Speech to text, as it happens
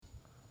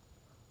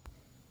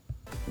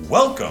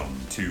Welcome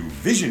to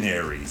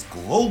Visionaries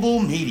Global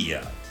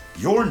Media,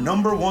 your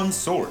number one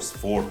source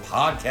for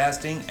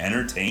podcasting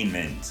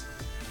entertainment.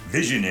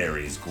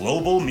 Visionaries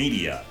Global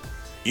Media,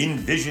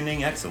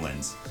 envisioning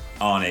excellence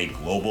on a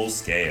global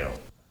scale.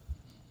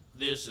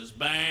 This is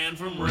Banned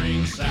from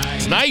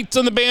Ringside. Tonight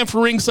on the Banned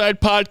from Ringside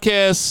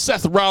podcast,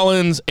 Seth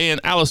Rollins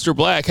and Aleister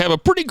Black have a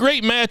pretty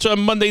great match on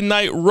Monday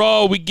Night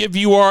Raw. We give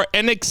you our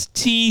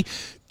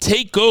NXT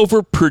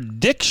TakeOver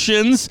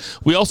predictions.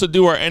 We also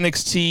do our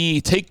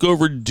NXT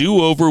TakeOver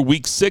Do-Over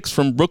Week 6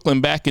 from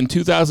Brooklyn back in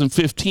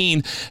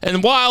 2015.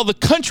 And while the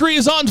country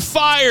is on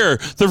fire,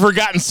 the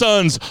Forgotten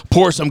Sons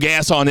pour some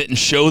gas on it and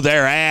show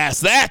their ass.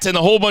 That and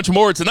a whole bunch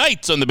more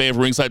tonight on the Banned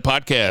from Ringside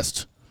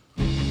podcast.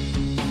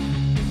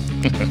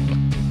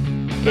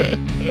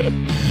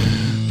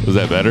 Was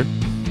that better?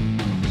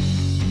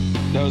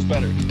 That was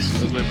better.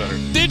 That was way better.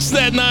 Ditch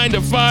that 9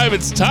 to 5.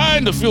 It's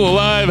time to feel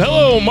alive.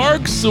 Hello,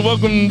 Marks. So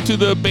welcome to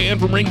the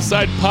Banned from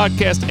Ringside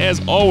podcast.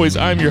 As always,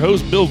 I'm your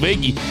host, Bill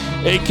Vagey,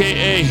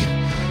 a.k.a.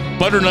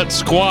 Butternut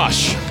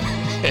Squash.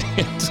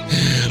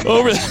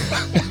 Over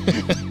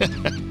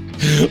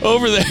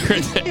there,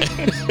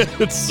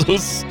 it's so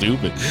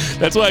stupid.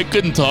 That's why I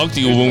couldn't talk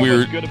to you when we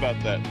were good about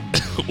that.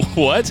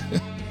 What?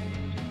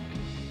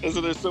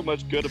 There's so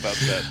much good about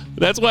that.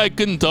 That's why I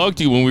couldn't talk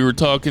to you when we were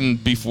talking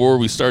before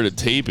we started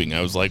taping.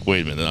 I was like,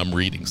 wait a minute, I'm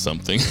reading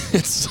something.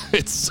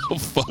 It's so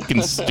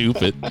fucking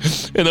stupid.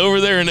 And over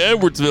there in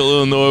Edwardsville,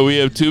 Illinois, we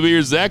have Two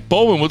Beer. Zach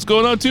Bowman. What's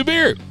going on, Two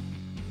Beer?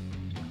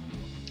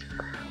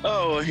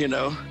 Oh, you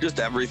know, just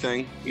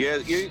everything. Yeah,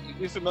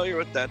 you familiar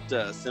with that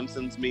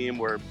Simpsons meme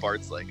where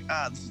Bart's like,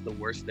 this is the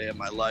worst day of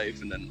my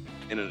life, and then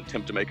in an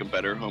attempt to make him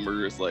better,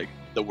 Homer is like,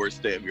 the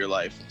worst day of your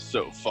life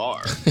so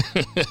far.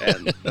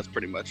 And that's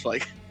pretty much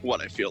like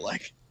what I feel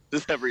like.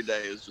 Just every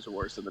day is just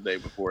worse than the day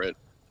before it.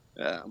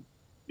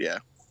 Yeah.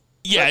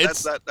 Yeah,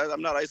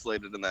 I'm not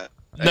isolated in that.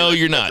 No,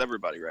 you're not. That's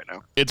everybody right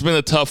now. It's been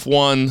a tough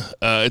one.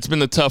 It's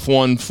been a tough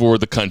one for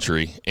the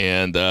country,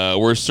 and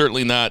we're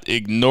certainly not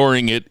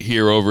ignoring it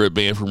here over at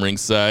Banned from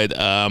Ringside.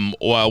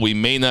 While we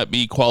may not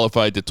be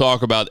qualified to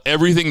talk about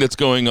everything that's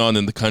going on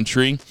in the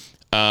country,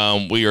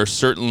 we are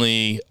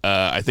certainly,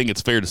 I think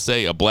it's fair to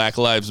say, a Black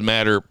Lives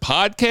Matter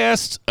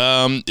podcast.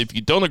 If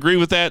you don't agree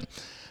with that,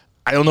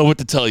 I don't know what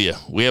to tell you.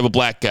 We have a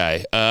black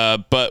guy,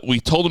 but we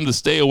told him to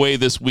stay away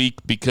this week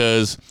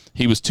because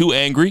he was too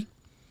angry,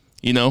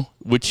 you know,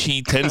 which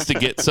he tends to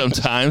get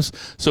sometimes.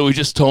 So we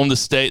just told him to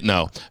stay.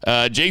 No,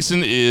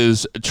 Jason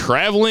is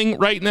traveling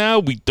right now.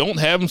 We don't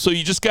have him. So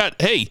you just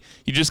got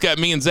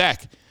me and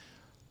Zach,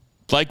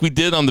 like we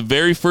did on the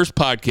very first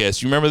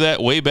podcast. You remember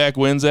that way back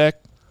when, Zach?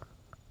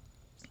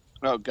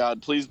 Oh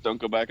God, please don't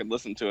go back and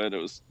listen to it.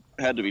 It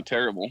had to be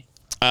terrible.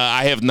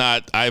 I have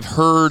not. I've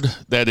heard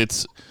that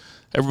it's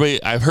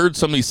everybody. I've heard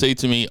somebody say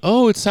to me,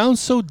 "Oh, it sounds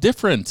so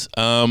different."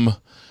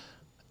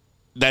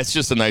 That's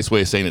just a nice way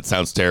of saying it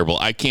sounds terrible.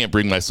 I can't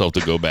bring myself to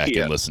go back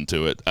and listen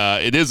to it.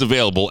 It is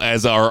available,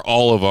 as are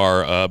all of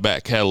our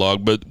back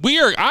catalog. But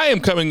I am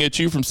coming at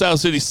you from South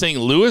City, St.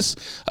 Louis,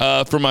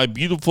 from my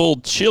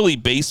beautiful, chilly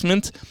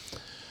basement.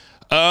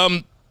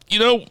 You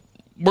know,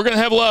 we're gonna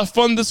have a lot of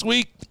fun this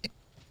week.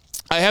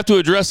 I have to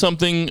address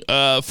something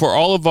for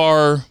all of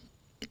our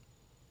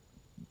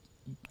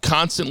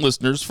constant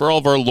listeners, for all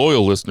of our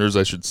loyal listeners,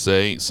 I should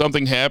say.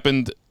 Something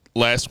happened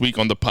last week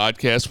on the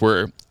podcast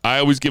where I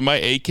always give my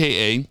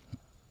AKA,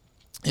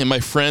 and my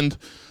friend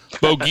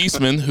Bo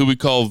Giesman, who we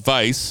call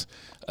Vice,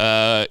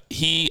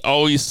 he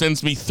always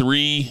sends me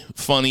 3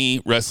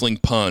 funny wrestling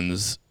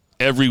puns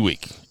every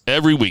week,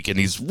 and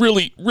he's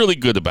really, really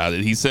good about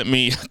it. He sent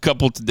me a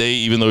couple today,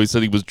 even though he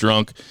said he was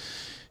drunk.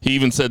 He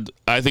even said,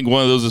 I think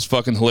one of those is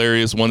fucking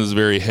hilarious, one is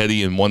very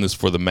heady, and one is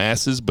for the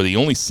masses, but he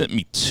only sent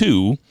me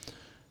 2.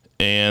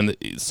 And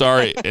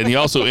sorry, and he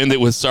also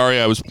ended with, sorry,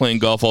 I was playing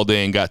golf all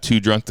day and got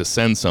too drunk to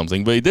send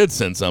something, but he did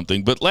send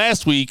something. But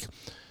last week,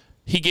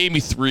 he gave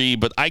me 3,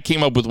 but I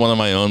came up with one of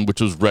my own,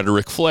 which was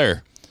Rhetoric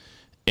Flair.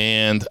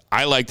 And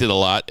I liked it a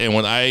lot. And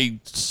when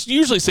I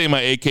usually say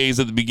my AKs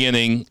at the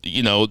beginning,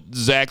 you know,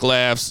 Zach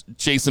laughs,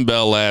 Jason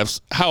Bell laughs.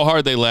 How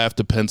hard they laugh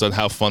depends on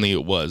how funny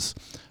it was.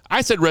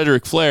 I said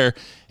Rhetoric Flair,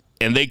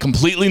 and they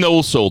completely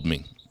no-sold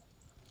me.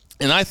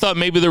 And I thought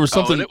maybe there was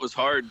something. And it was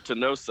hard to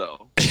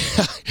no-sell.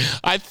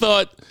 I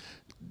thought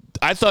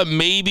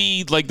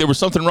maybe like there was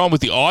something wrong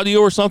with the audio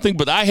or something,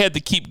 but I had to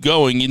keep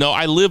going. You know,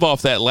 I live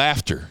off that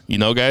laughter. You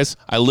know, guys,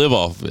 I live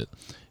off of it.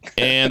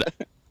 And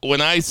when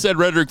I said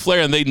Rhetoric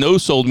Flair and they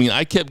no-sold me,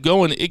 I kept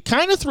going. It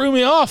kind of threw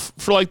me off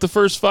for like the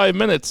first 5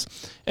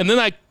 minutes, and then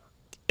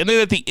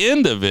at the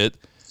end of it.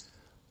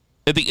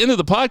 At the end of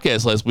the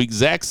podcast last week,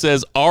 Zach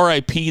says,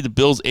 R.I.P. to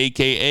Bill's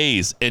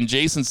AKAs. And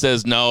Jason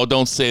says, no,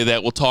 don't say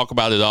that. We'll talk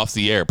about it off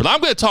the air. But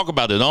I'm going to talk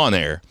about it on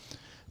air.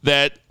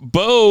 That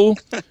Bo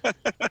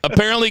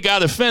apparently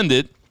got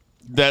offended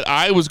that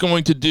I was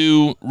going to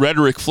do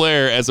Rhetoric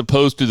Flair as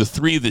opposed to the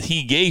 3 that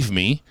he gave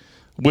me,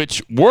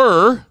 which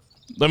were,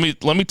 let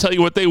me tell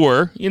you what they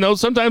were. You know,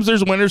 sometimes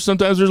there's winners,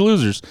 sometimes there's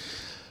losers.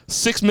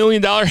 $6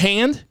 Million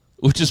Hand,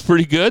 which is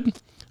pretty good.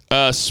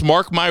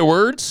 Smark My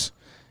Words.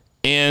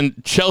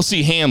 and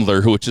Chelsea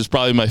Handler, which is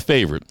probably my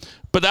favorite.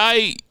 But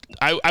I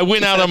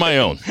went out on my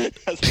own.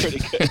 That's pretty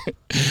good.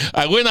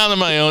 I went out on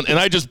my own, and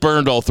I just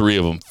burned all three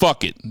of them.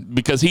 Fuck it,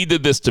 because he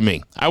did this to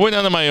me. I went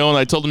out on my own.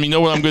 I told him, you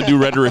know what, I'm going to do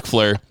Rhetoric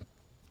Flair.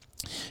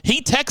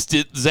 He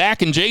texted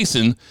Zach and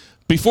Jason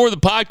before the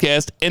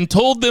podcast and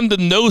told them to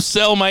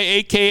no-sell my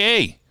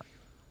AKA.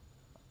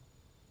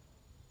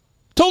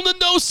 Told them to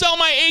no-sell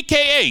my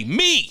AKA,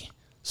 me.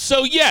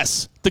 So,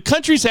 yes, the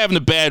country's having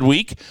a bad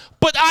week,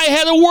 but I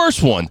had a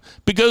worse one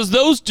because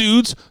those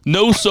dudes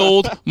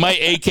no-sold my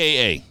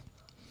AKA.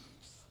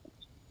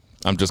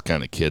 I'm just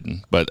kind of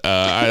kidding, but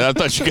I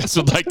thought you guys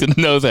would like to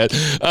know that.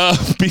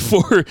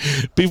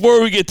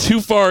 Before we get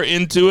too far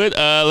into it,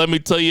 let me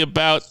tell you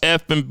about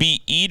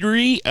F&B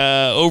Eatery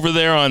over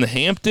there on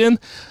Hampton.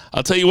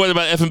 I'll tell you what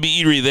about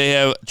F&B Eatery. They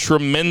have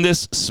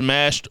tremendous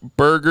smashed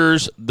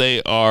burgers.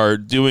 They are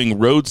doing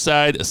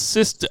curbside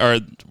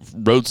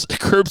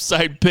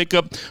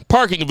pickup,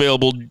 parking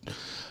available,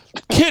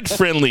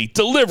 kid-friendly,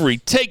 delivery,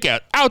 takeout,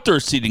 outdoor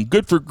seating,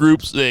 good for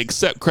groups. They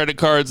accept credit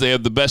cards. They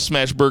have the best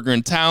smash burger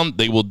in town.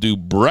 They will do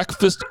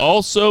breakfast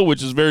also,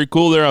 which is very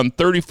cool. They're on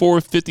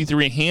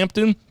 3453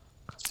 Hampton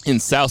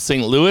in South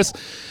St. Louis.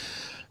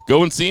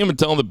 Go and see them and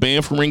tell them the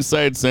band from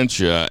Ringside sent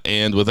you.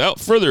 And without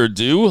further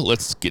ado,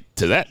 let's get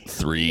to that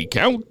 3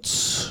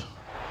 counts.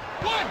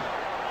 1,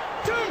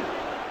 2,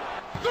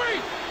 3.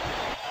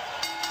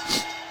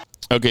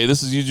 Okay,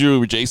 this is usually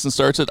where Jason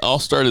starts it. I'll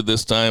start it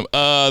this time.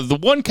 The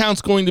 1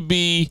 count's going to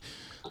be,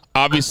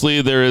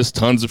 obviously, there is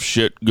tons of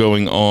shit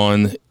going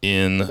on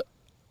in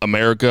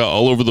America,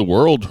 all over the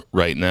world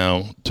right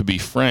now, to be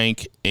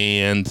frank.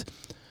 And,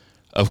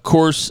 of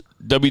course,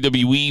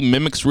 WWE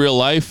mimics real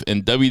life,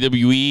 and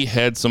WWE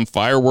had some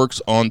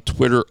fireworks on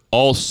Twitter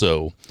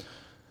also.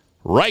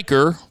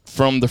 Riker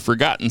from the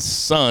Forgotten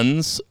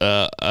Sons,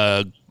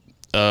 a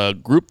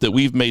group that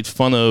we've made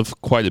fun of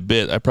quite a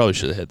bit. I probably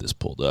should have had this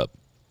pulled up.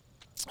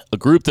 A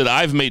group that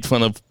I've made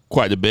fun of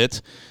quite a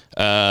bit.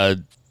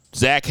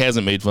 Zach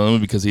hasn't made fun of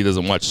him because he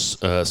doesn't watch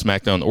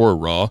SmackDown or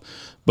Raw.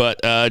 But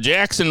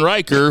Jackson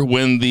Riker,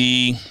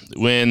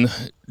 when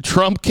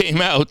Trump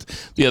came out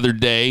the other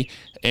day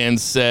and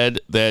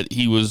said that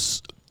he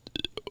was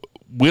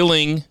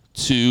willing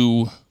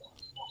to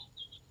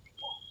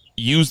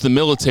use the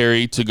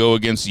military to go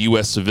against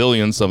U.S.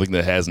 civilians, something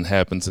that hasn't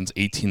happened since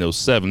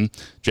 1807,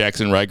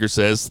 Jackson Riker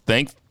says,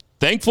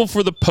 Thankful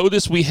for the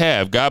POTUS we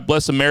have. God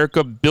bless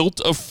America,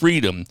 built of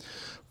freedom.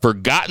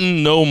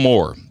 Forgotten no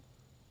more.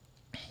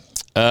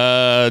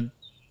 Zach,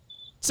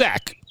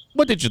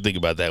 what did you think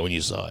about that when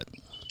you saw it?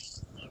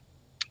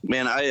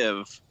 Man, I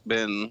have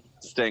been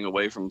staying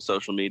away from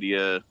social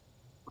media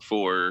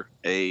for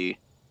a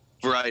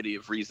variety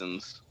of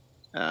reasons,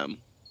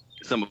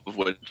 some of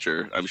which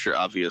are, I'm sure,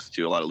 obvious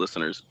to a lot of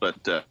listeners.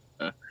 But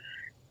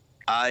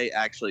I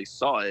actually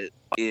saw it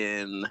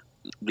in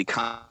the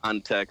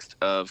context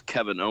of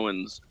Kevin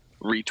Owens'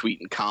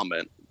 retweet and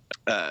comment,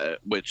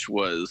 which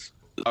was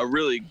a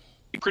really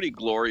pretty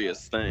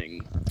glorious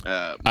thing.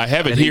 I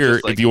have it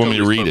here if you want me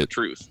to read it.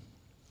 Truth.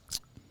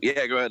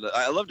 Yeah, go ahead.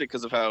 I loved it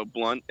because of how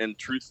blunt and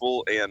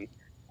truthful, and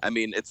I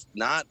mean, it's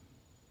not.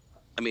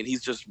 I mean,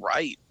 he's just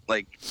right.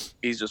 Like,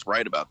 he's just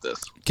right about this.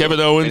 Kevin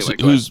Owens,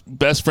 who's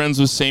best friends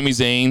with Sami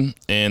Zayn,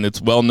 and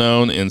it's well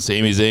known, and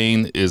Sami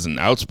Zayn is an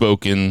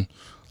outspoken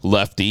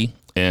lefty,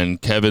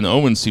 and Kevin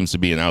Owens seems to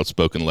be an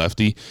outspoken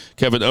lefty.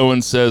 Kevin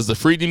Owens says, the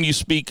freedom you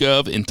speak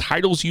of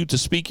entitles you to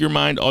speak your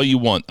mind all you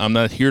want. I'm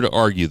not here to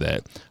argue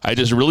that. I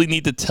just really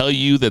need to tell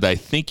you that I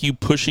think you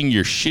pushing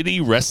your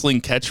shitty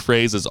wrestling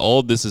catchphrase as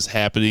all of this is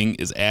happening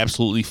is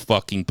absolutely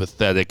fucking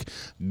pathetic.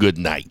 Good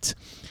night.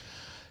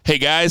 Hey,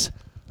 guys,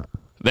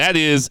 that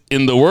is,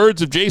 in the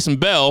words of Jason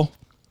Bell,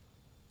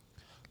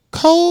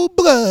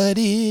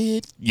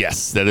 cold-blooded.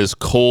 Yes, that is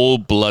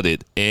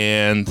cold-blooded.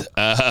 And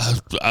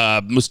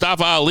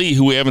Mustafa Ali,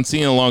 who we haven't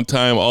seen in a long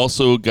time,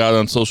 also got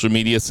on social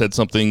media, said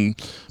something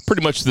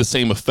pretty much to the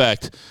same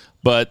effect.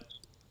 But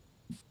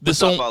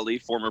Mustafa Ali,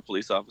 former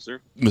police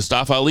officer.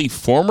 Mustafa Ali,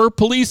 former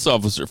police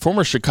officer,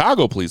 former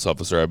Chicago police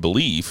officer, I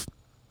believe.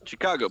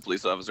 Chicago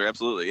police officer,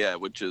 absolutely, yeah.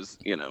 Which is,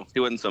 you know,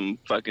 he wasn't some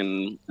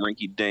fucking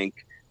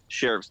rinky-dink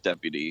sheriff's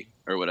deputy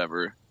or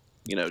whatever,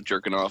 you know,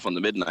 jerking off on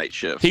the midnight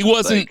shift. He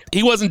wasn't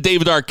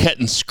David Arquette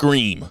in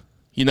Scream,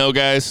 you know,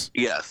 guys.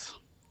 Yes,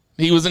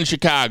 he was in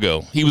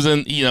Chicago. He was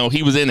in, you know,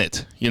 he was in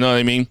it. You know what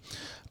I mean?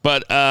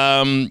 But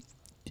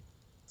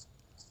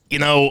you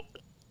know,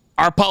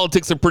 our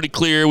politics are pretty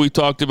clear. We've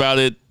talked about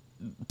it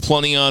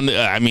plenty on.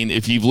 I mean,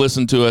 if you've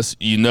listened to us,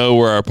 you know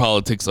where our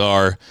politics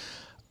are.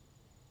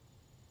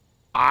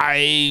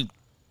 I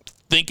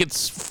think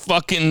it's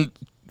fucking.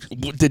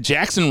 Did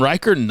Jackson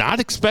Riker not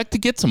expect to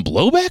get some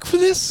blowback for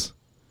this?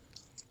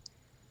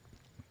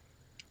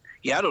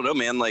 Yeah, I don't know,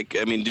 man. Like,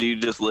 I mean, do you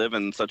just live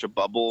in such a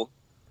bubble?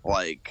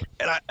 Like,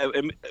 and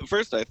at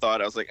first I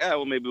thought, I was like,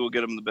 well, maybe we'll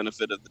get him the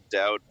benefit of the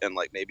doubt, and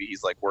like maybe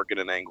he's like working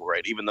an angle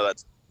right, even though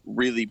that's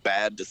really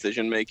bad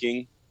decision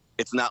making.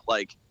 It's not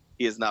like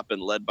he has not been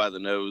led by the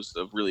nose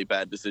of really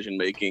bad decision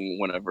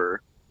making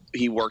whenever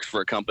he works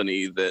for a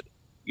company that,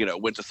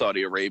 went to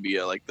Saudi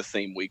Arabia like the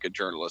same week a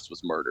journalist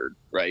was murdered,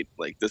 right?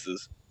 Like this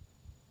is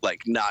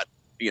like not,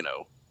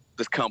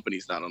 this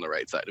company's not on the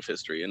right side of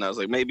history. And I was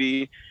like,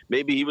 maybe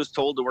he was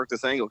told to work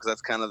this angle because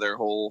that's kind of their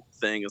whole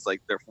thing. Is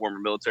like they're former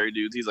military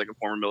dudes. He's like a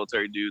former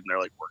military dude, and they're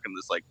like working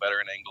this like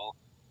veteran angle.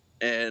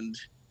 And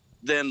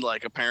then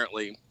like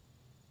apparently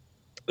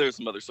there's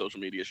some other social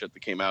media shit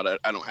that came out.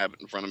 I don't have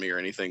it in front of me or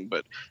anything,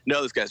 but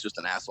no, this guy's just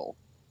an asshole.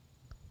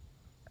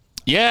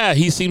 Yeah,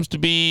 he seems to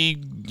be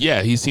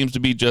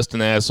just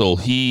an asshole.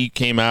 He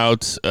came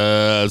out,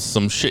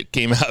 some shit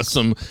came out,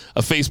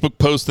 a Facebook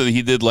post that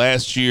he did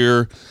last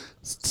year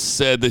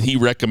said that he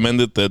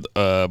recommended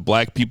that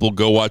black people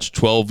go watch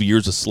 12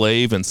 Years a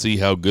Slave and see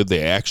how good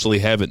they actually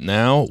have it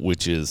now,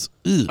 which is...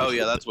 Ugh. Oh,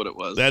 yeah, that's what it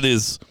was. That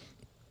is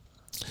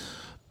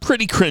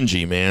pretty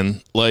cringy,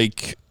 man.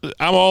 Like,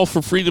 I'm all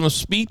for freedom of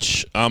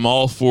speech. I'm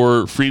all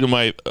for freedom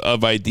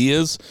of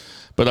ideas.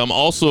 But I'm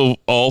also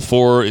all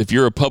for, if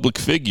you're a public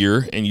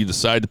figure and you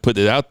decide to put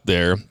it out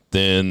there,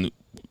 then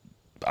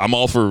I'm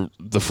all for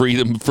the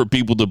freedom for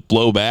people to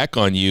blow back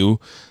on you,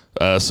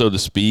 so to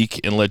speak,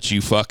 and let you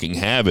fucking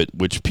have it,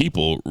 which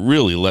people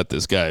really let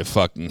this guy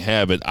fucking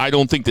have it. I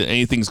don't think that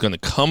anything's going to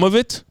come of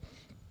it.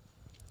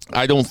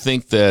 I don't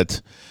think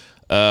that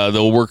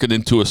they'll work it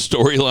into a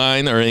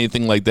storyline or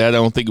anything like that. I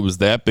don't think it was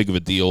that big of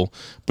a deal.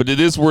 But it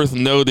is worth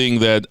noting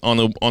that on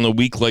a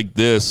week like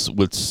this,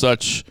 with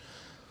such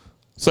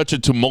a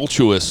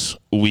tumultuous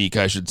week,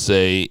 I should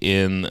say,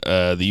 in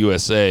the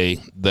USA,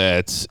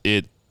 that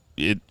it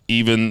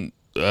even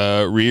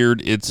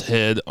reared its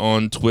head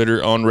on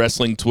Twitter, on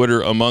wrestling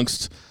Twitter,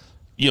 amongst,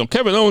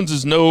 Kevin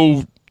Owens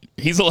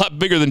he's a lot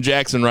bigger than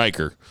Jackson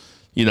Riker.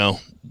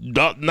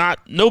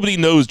 Nobody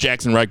knows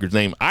Jackson Riker's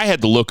name. I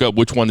had to look up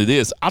which one it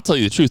is. I'll tell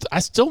you the truth,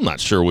 I'm still not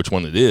sure which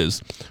one it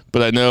is,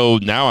 but I know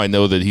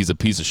that he's a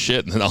piece of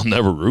shit, and I'll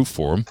never root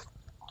for him.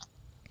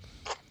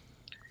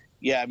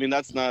 Yeah, I mean,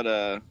 that's not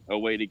a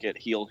way to get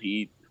heel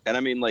heat. And I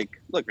mean,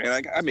 like, look,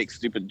 man, I make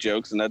stupid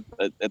jokes, and at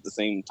the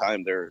same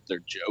time, they're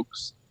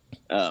jokes.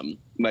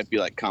 Might be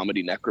like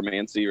comedy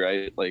necromancy,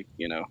 right? Like,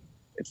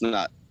 it's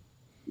not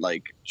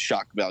like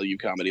shock value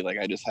comedy. Like,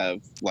 I just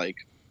have like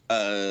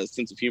a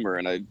sense of humor,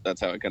 and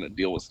that's how I kind of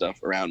deal with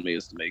stuff around me,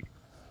 is to make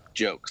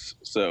jokes.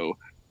 So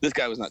this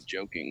guy was not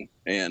joking,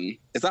 and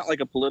it's not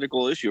like a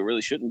political issue. It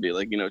really shouldn't be.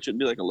 Like, it shouldn't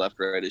be like a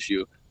left-right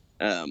issue.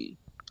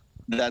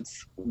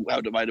 That's how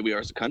divided we are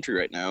as a country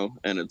right now,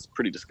 and it's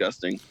pretty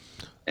disgusting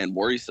and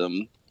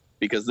worrisome,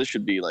 because this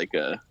should be like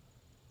a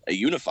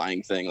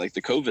unifying thing. Like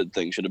the COVID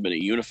thing should have been a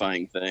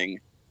unifying thing,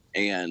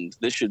 and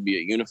this should be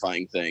a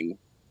unifying thing,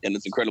 and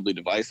it's incredibly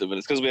divisive, and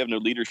it's because we have no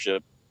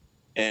leadership.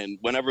 And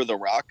whenever The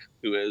Rock,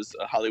 who is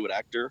a Hollywood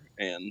actor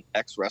and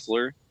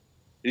ex-wrestler,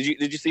 did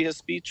you see his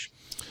speech?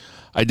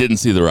 I didn't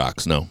see The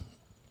Rock's, no.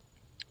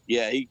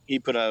 Yeah, he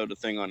put out a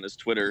thing on his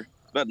Twitter,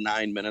 about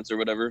 9 minutes or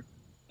whatever.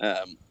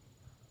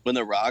 When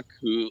The Rock,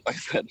 who, like I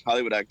said,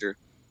 Hollywood actor,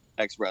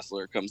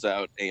 ex-wrestler, comes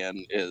out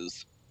and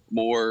is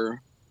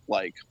more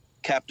like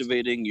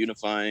captivating,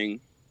 unifying,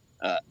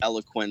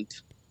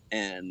 eloquent,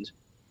 and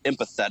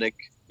empathetic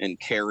and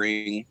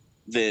caring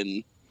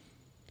than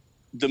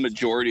the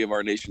majority of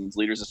our nation's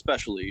leaders,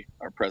 especially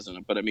our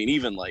president. But I mean,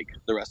 even like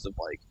the rest of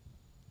like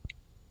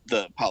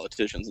the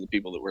politicians and the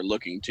people that we're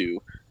looking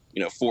to,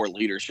 for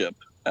leadership,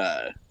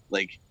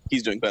 like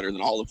he's doing better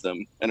than all of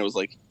them. And it was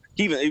like,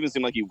 it even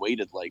seemed like he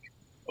waited like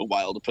a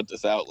while to put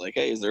this out. Like,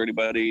 hey, is there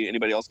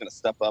anybody else going to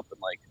step up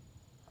and like,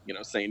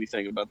 say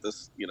anything about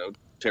this,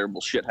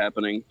 terrible shit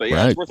happening? But yeah,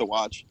 right. It's worth a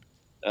watch.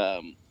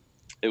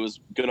 It was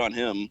good on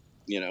him,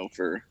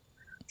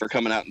 for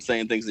coming out and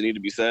saying things that need to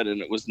be said. And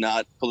it was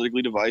not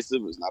politically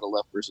divisive. It was not a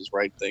left versus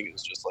right thing. It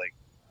was just like,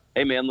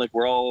 hey man, like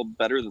we're all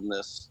better than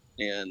this.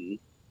 And,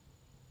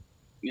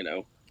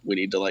 we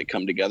need to like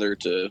come together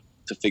to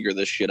figure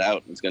this shit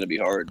out. It's going to be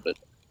hard, but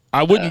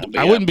I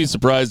wouldn't be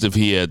surprised if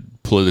he had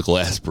political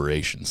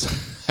aspirations.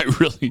 I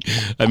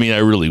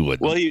really would.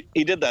 Well, he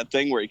did that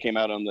thing where he came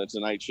out on the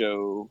Tonight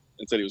Show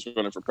and said he was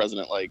running for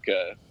president. Like,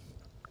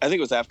 I think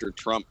it was after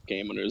Trump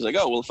came, and it was like,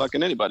 oh, well,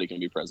 fucking anybody can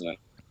be president.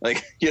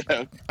 Like,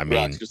 I mean,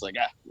 Rock's just like,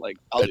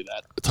 I'll do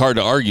that. It's hard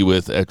to argue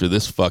with after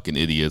this fucking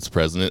idiot's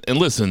president. And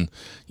listen,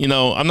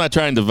 I'm not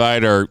trying to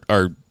divide our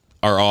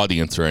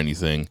audience or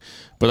anything,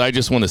 but I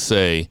just want to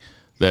say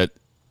that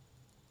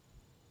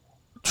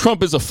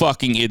Trump is a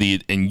fucking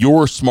idiot, and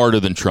you're smarter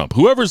than Trump.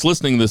 Whoever's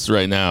listening to this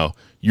right now,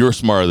 you're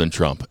smarter than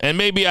Trump. And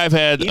maybe I've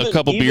had a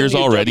couple beers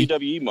already.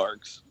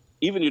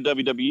 Even your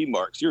WWE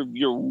marks,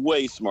 you're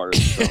way smarter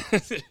than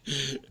Trump.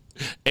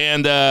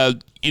 And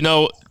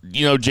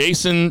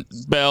Jason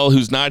Bell,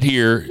 who's not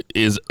here,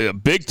 is a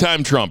big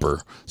time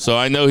Trumper. So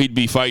I know he'd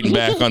be fighting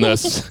back on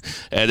us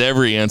at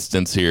every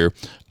instance here.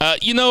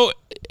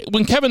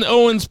 When Kevin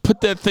Owens put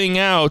that thing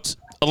out,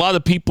 a lot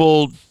of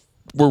people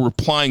were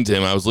replying to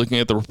him. I was looking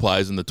at the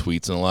replies and the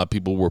tweets, and a lot of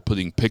people were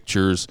putting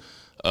pictures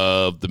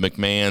of the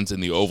McMahons in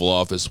the Oval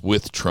Office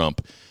with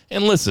Trump.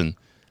 And listen,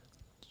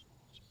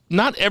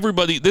 not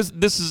everybody. This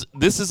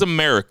is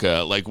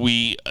America. Like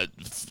we,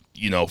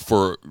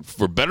 for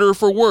better or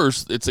for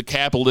worse, it's a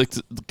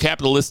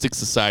capitalistic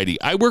society.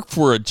 I work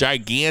for a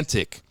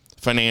gigantic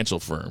financial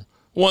firm,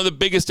 one of the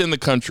biggest in the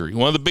country,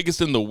 one of the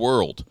biggest in the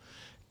world.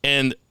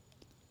 And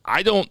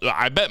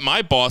I bet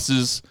my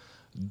bosses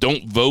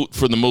don't vote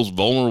for the most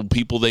vulnerable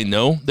people they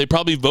know. They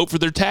probably vote for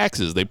their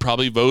taxes. They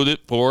probably voted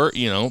for,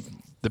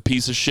 the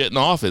piece of shit in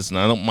office, and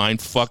I don't mind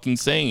fucking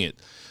saying it.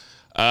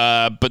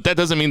 But that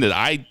doesn't mean that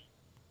I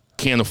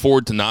can't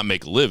afford to not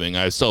make a living.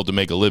 I still have to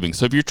make a living.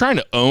 So if you're trying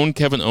to own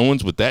Kevin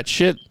Owens with that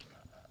shit,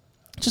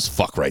 just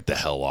fuck right the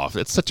hell off.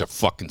 It's such a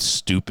fucking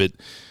stupid.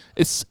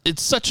 It's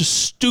such a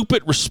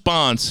stupid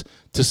response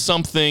to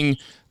something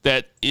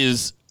that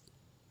is.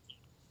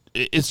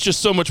 It's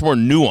just so much more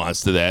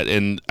nuanced to that,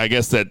 and I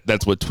guess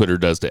that's what Twitter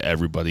does to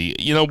everybody.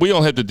 We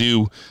don't have to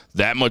do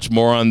that much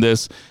more on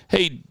this.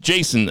 Hey,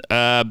 Jason,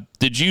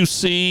 did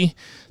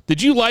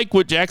you like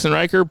what Jackson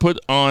Riker put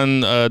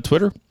on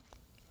Twitter?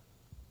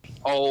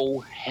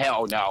 Oh,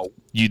 hell no.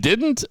 You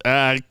didn't?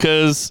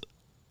 Because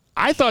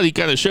I thought he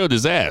kind of showed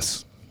his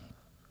ass.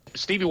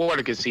 Stevie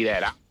Wonder could see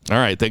that. All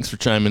right, thanks for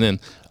chiming in.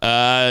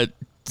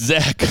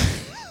 Zach,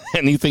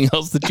 anything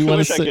else that you want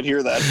to say? I wish I could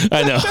hear that.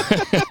 I know.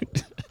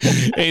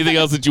 Anything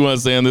else that you want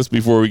to say on this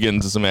before we get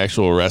into some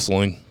actual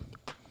wrestling?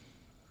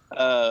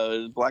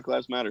 Black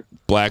Lives Matter.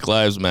 Black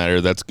Lives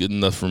Matter. That's good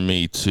enough for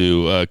me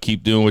to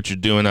keep doing what you're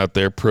doing out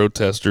there,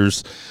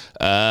 protesters.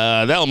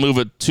 That'll move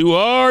it to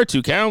our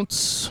 2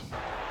 counts.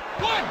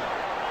 1,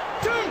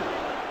 2,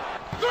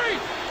 3.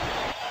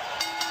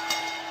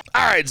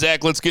 All right,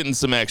 Zach, let's get into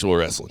some actual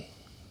wrestling.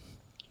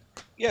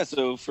 Yeah,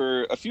 so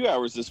for a few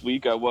hours this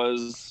week, I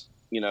was,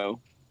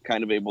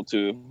 kind of able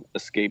to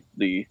escape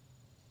the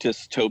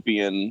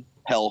dystopian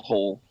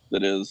hellhole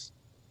that is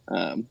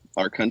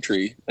our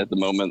country at the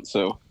moment.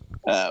 So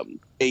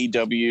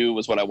AEW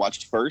was what I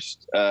watched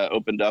first.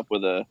 Opened up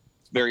with a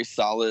very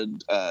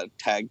solid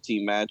tag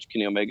team match.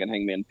 Kenny Omega and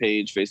Hangman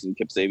Page facing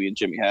Kip Sabian and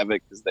Jimmy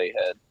Havoc, because they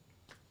had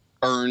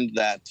earned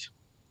that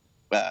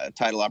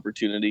title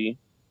opportunity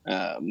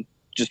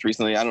just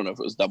recently. I don't know if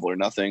it was Double or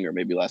Nothing or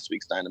maybe last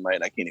week's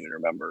Dynamite. I can't even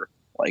remember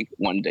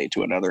one day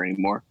to another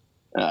anymore.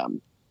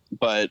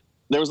 But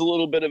there was a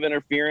little bit of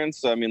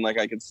interference. I mean,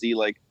 I could see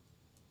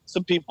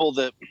some people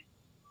that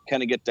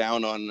kind of get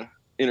down on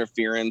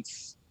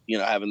interference,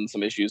 having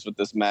some issues with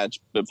this match.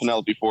 But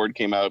Penelope Ford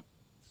came out.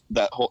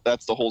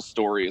 That's the whole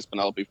story, is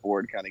Penelope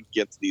Ford kind of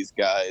gets these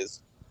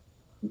guys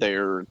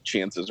their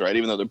chances, right?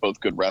 Even though they're both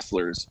good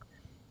wrestlers,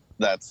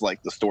 that's the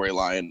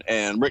storyline.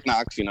 And Rick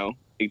Knox,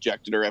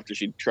 ejected her after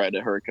she tried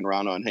to Hurricane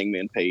Rana on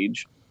Hangman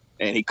Page,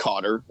 and he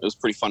caught her. It was a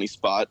pretty funny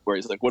spot where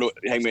he's like,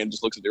 Hangman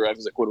just looks at the ref.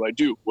 He's like, what do I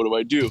do? What do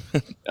I do?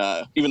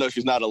 Even though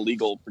she's not a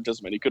legal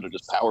participant, he could have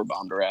just power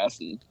bombed her ass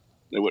and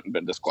they wouldn't have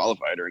been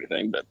disqualified or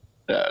anything. But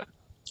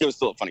it was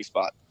still a funny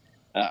spot.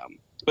 But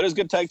it was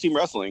good tag team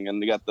wrestling,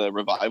 and they got the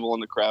Revival in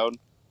the crowd.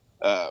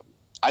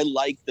 I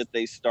like that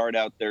they start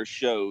out their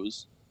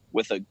shows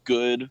with a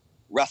good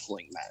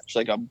wrestling match,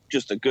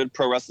 just a good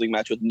pro wrestling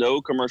match with no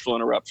commercial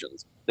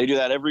interruptions. They do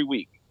that every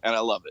week, and I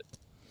love it.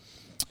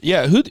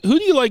 Yeah, who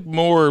do you like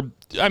more?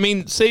 I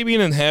mean, Sabian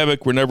and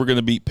Havoc were never going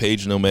to beat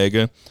Page and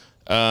Omega.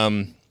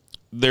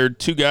 They're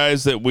 2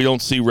 guys that we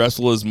don't see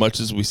wrestle as much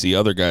as we see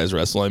other guys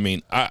wrestle. I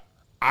mean,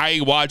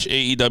 I watch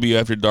AEW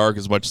After Dark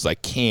as much as I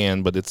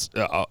can, but it's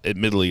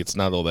admittedly it's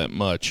not all that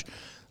much.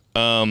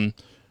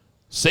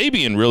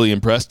 Sabian really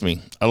impressed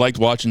me. I liked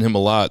watching him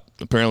a lot.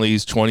 Apparently,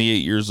 he's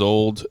 28 years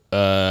old.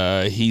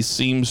 He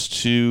seems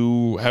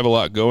to have a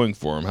lot going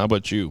for him. How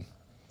about you?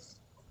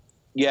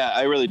 Yeah,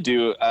 I really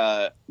do.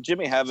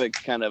 Jimmy Havoc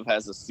kind of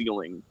has a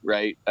ceiling,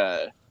 right?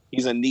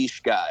 He's a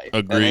niche guy.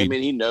 Agreed. And, I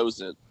mean, he knows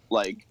it.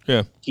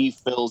 Yeah. He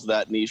fills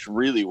that niche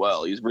really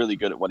well. He's really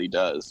good at what he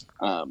does.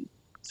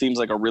 Seems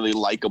like a really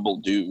likable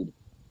dude.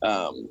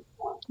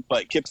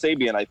 But Kip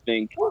Sabian, I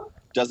think,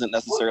 doesn't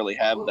necessarily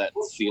have that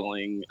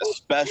ceiling,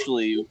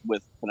 especially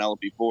with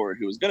Penelope Ford,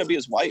 who is going to be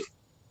his wife.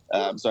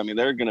 So, I mean,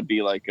 they're going to be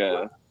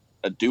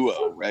a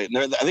duo, right? And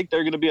I think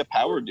they're going to be a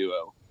power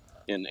duo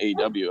in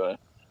AEW.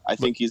 I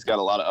think he's got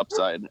a lot of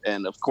upside,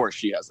 and of course,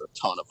 she has a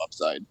ton of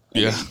upside.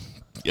 Yes.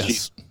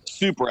 She's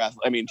super athletic.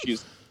 I mean,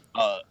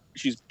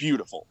 she's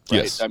beautiful,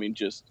 right? Yes. I mean,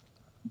 just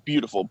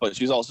beautiful, but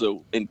she's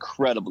also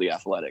incredibly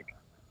athletic.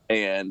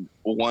 And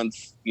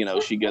once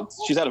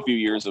she's had a few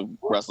years of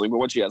wrestling, but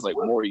once she has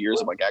more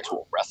years of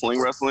actual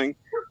wrestling,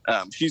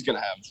 she's gonna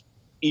have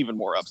even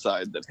more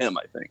upside than him,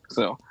 I think.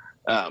 So,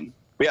 but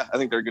yeah, I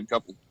think they're a good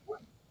couple.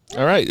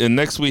 All right, and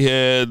next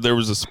there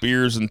was a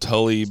Spears and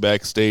Tully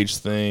backstage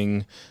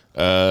thing.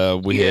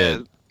 We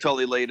had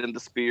Tully laid into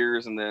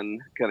Spears and then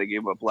kind of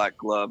gave a black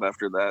glove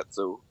after that.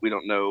 So we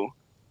don't know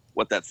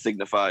what that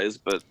signifies,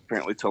 but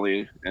apparently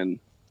Tully and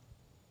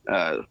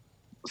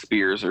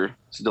Spears are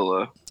still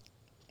a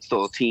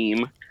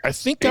team. I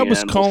think I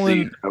was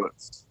calling.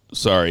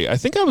 I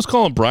think I was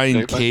calling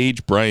Brian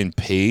Cage Brian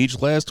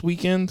Page last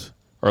week during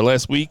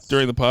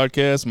the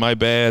podcast. My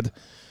bad.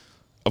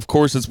 Of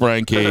course, it's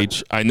Brian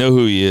Cage. I know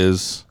who he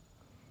is.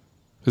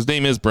 His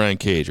name is Brian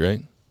Cage,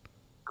 right?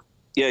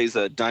 Yeah, he's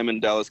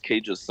Diamond Dallas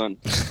Cage's son.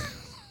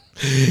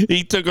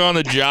 He took on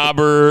a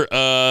jobber.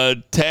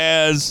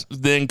 Taz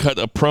then cut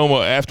a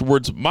promo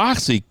afterwards.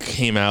 Moxley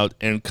came out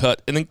and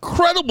cut an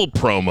incredible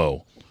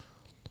promo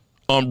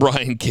on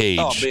Brian Cage.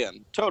 Oh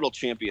man, total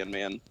champion,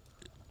 man.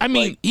 I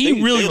mean, Like, they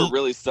they were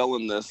really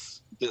selling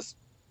this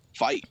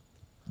fight.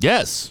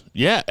 Yes.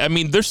 Yeah. I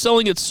mean, they're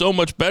selling it so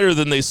much better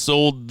than they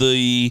sold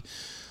the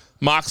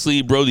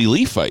Moxley Brody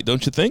Lee fight,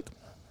 don't you think?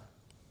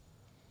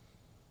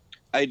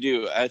 I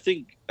do. I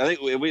think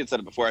we had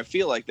said it before. I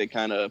feel like they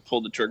kind of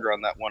pulled the trigger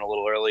on that one a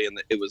little early,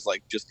 and it was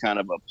like just kind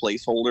of a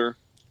placeholder.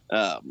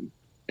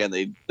 And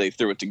they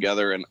threw it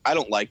together. And I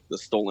don't like the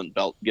stolen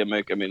belt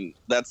gimmick. I mean,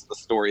 that's the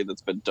story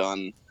that's been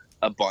done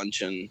a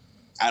bunch, and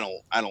I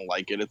don't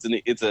like it.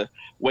 It's a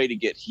way to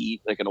get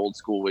heat, like an old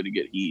school way to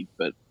get heat,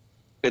 but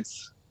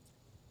it's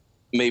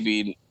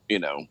maybe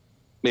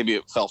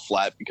it fell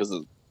flat because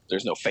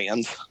there's no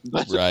fans.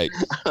 But, Right.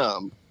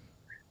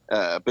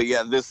 But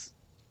yeah, this,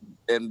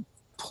 and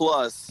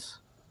plus,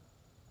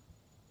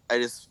 I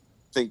just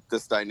think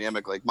this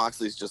dynamic, like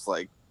Moxley's just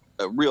like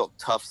a real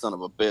tough son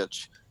of a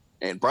bitch,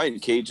 and Brian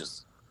Cage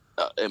is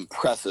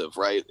impressive,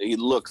 right? He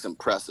looks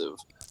impressive.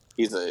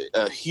 He's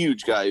a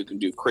huge guy who can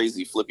do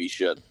crazy flippy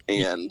shit,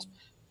 and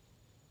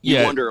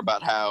you wonder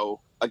about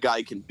how a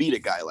guy can beat a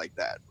guy like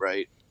that,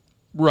 right?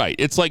 Right.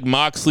 It's like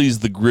Moxley's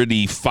the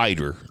gritty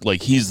fighter.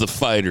 Like, he's the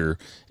fighter,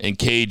 and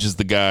Cage is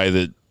the guy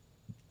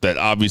that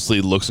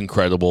obviously looks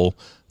incredible,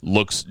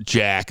 looks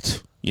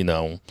jacked.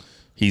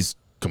 He's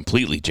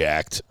completely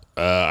jacked.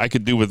 I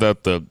could do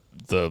without the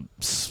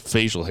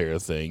facial hair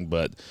thing,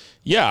 but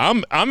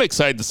yeah, I'm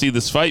excited to see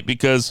this fight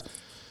because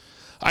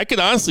I could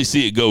honestly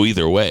see it go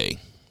either way.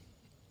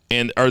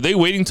 And are they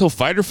waiting till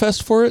Fyter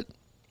Fest for it?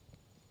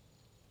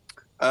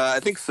 I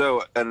think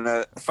so.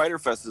 And Fyter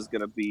Fest is going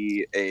to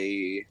be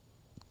a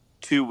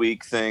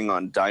 2-week thing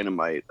on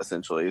Dynamite,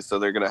 essentially. So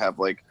they're going to have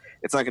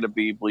it's not going to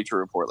be Bleacher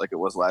Report like it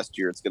was last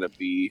year. It's going to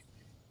be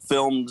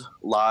filmed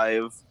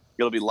live.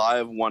 It'll be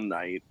live one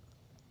night,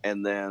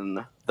 and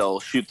then they'll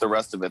shoot the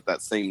rest of it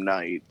that same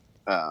night,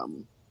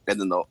 and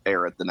then they'll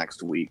air it the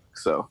next week.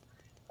 So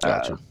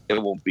Gotcha.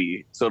 it won't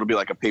be. So it'll be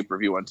like a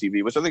pay-per-view on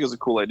TV, which I think is a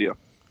cool idea.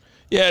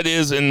 Yeah, it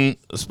is, and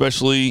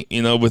especially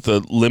with a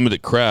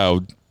limited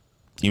crowd,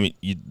 you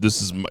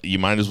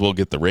might as well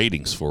get the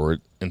ratings for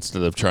it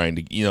instead of trying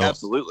to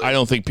Absolutely. I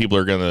don't think people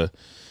are gonna,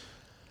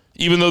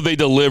 even though they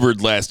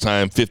delivered last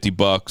time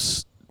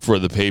 $50 for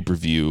the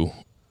pay-per-view.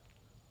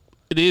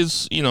 It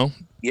is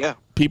Yeah.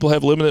 people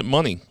have limited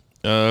money.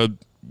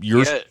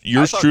 Yours I thought truly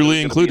it was gonna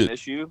be included. an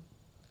issue.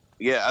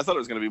 Yeah, I thought it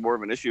was going to be more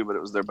of an issue, but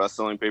it was their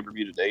best-selling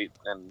pay-per-view to date,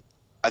 and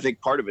I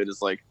think part of it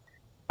is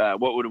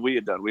what would we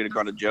have done? We'd have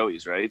gone to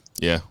Joey's, right?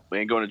 Yeah. We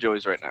ain't going to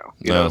Joey's right now.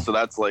 No. So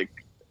that's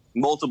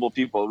multiple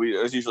people.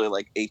 There's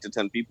usually 8 to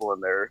 10 people in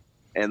there,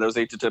 and those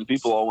 8 to 10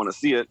 people all want to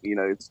see it.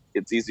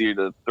 It's easier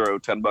to throw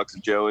 $10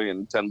 at Joey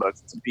and $10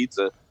 at some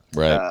pizza.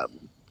 Right.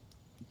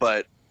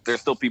 But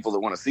there's still people that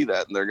want to see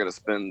that, and they're going to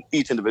spend.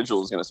 Each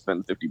individual is going to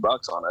spend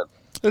 $50 on it.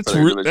 That's for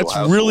their individual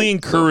that's really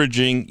household.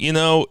 encouraging.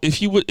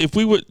 If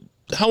we would,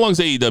 how long's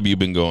AEW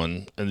been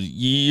going? A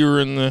year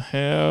and a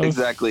half.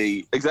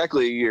 Exactly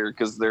a year,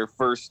 because the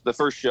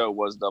first show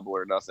was Double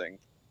or Nothing.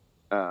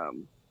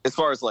 As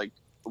far as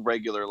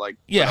regular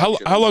Yeah.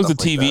 production How and long's the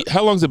stuff like TV? that.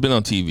 How long's it been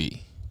on TV?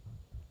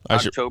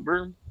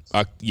 October.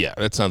 Yeah,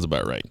 that sounds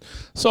about right.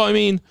 So I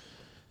mean,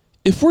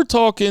 if we're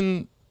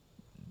talking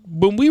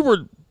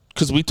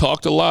because we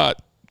talked a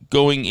lot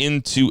going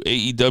into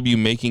AEW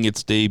making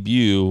its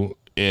debut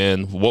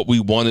and what we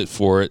wanted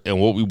for it and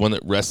what we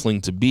wanted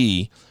wrestling to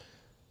be.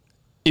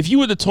 If you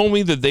would have told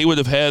me that they would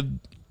have had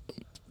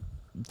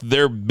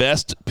their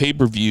best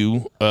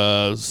pay-per-view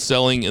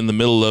selling in the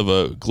middle of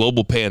a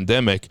global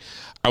pandemic,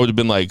 I would have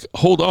been like,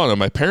 hold on, are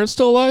my parents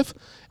still alive?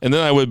 And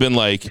then I would have been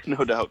like,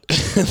 No doubt.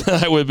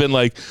 I would have been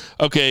like,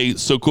 okay,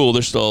 so cool,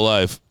 they're still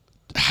alive.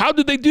 How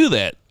did they do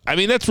that? I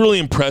mean, that's really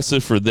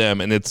impressive for them,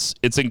 and it's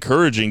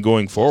encouraging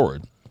going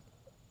forward.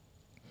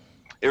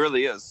 It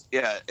really is.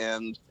 Yeah,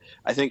 and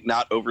I think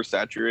not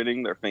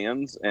oversaturating their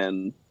fans,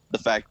 and the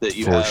fact that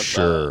you have For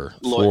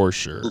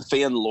sure. the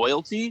fan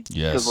loyalty.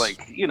 Yes.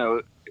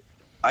 Because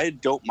I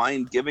don't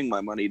mind giving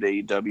my money to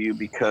AEW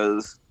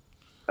because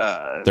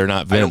They're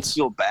not I don't Vince.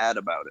 feel bad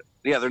about it.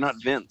 Yeah, they're not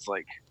Vince.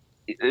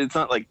 It's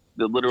not like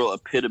the literal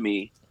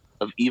epitome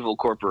of evil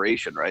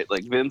corporation, right?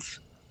 Vince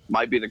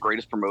might be the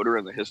greatest promoter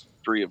in the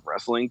history of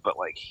wrestling, but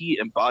he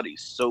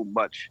embodies so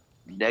much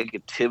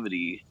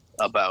negativity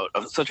about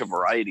such a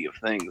variety of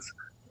things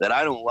that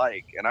I don't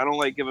like, and I don't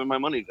like giving my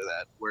money to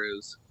that.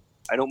 Whereas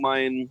I don't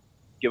mind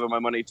giving my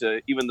money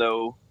to, even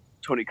though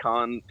Tony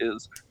Khan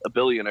is a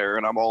billionaire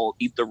and I'm all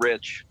eat the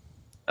rich,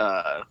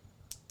 at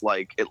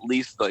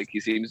least he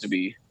seems to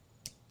be,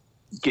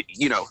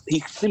 he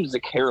seems to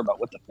care about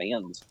what the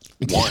fans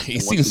want. He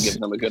and wants to give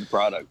them a good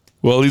product.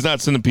 Well, he's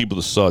not sending people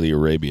to Saudi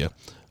Arabia.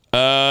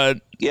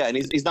 Yeah, and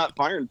he's not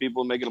firing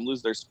people and making them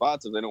lose their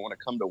spots if they don't want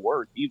to come to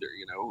work either,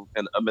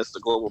 and amidst the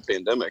global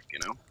pandemic,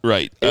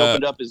 Right. He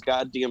opened up his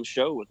goddamn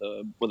show with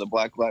a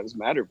Black Lives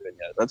Matter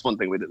vignette. That's one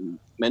thing we didn't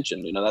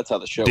mention. That's how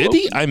the show Did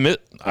opened. he?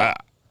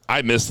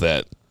 I missed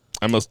that.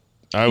 I must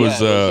I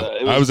was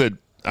in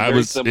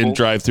simple.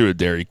 drive-through at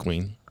Dairy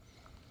Queen.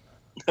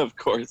 Of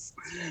course.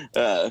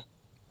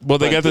 Well,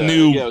 they got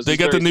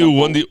the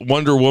new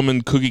Wonder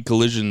Woman Cookie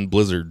Collision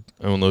Blizzard.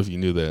 I don't know if you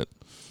knew that.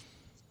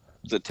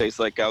 Does it taste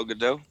like Gal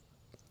Gadot?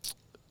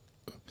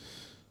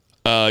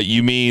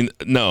 You mean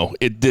no?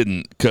 It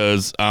didn't,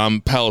 because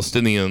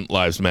Palestinian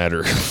lives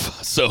matter.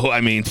 So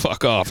I mean,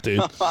 fuck off,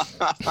 dude.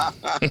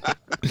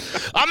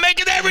 I'm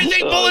making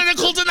everything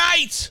political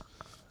tonight.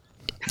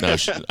 No,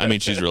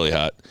 she's really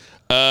hot.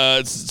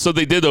 So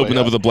they did open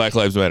up with a Black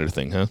Lives Matter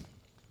thing, huh?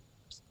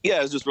 Yeah,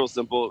 it was just real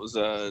simple. It was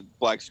a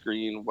black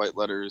screen, white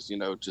letters,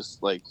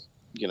 just like,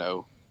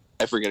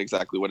 I forget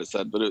exactly what it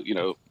said, but,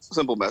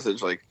 simple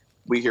message like,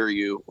 we hear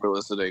you, we're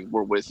listening,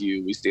 we're with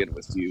you, we stand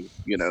with you,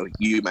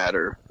 you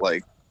matter,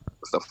 like,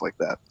 stuff like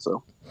that.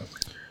 So,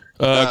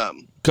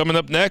 coming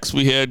up next,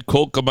 we had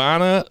Colt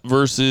Cabana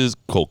versus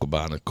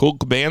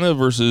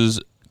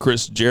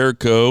Chris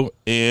Jericho,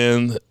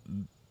 and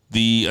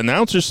the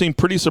announcers seemed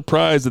pretty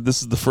surprised that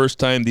this is the first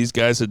time these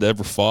guys had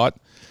ever fought.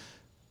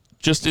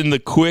 Just doing a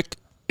quick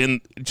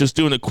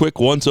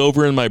once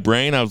over in my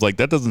brain, I was like,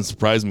 that doesn't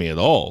surprise me at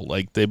all.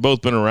 Like, they've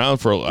both been around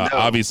for,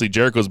 obviously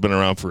Jericho's been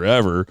around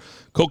forever.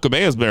 Colt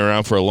Cabana's been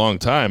around for a long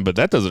time, but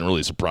that doesn't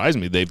really surprise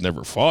me. They've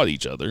never fought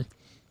each other.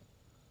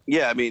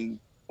 Yeah, I mean,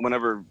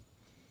 whenever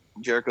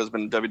Jericho's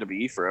been in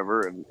WWE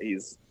forever and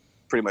he's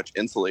pretty much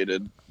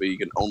insulated, but you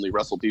can only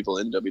wrestle people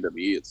in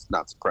WWE, it's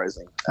not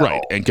surprising. Right,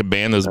 all. and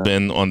Cabana's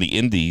been on the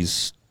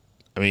indies.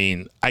 I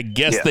mean, I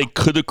guess they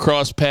could have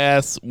crossed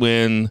paths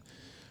when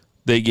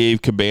they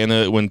gave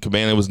when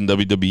Cabana was in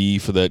WWE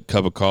for that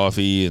cup of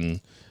coffee, and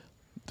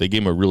they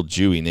gave him a real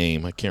Jewy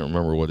name. I can't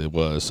remember what it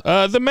was.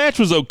 The match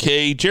was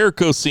okay.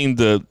 Jericho seemed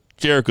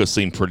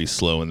pretty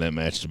slow in that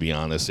match, to be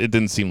honest. It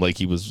didn't seem like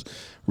he was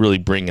really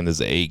bringing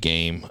his A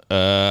game.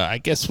 I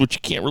guess what you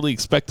can't really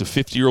expect a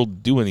 50-year-old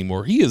to do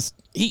anymore. He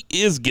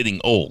is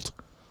getting old,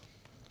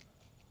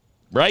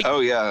 right? Oh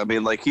yeah, I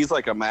mean, like, he's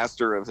like a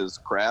master of his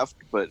craft,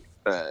 but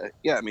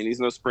he's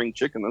no spring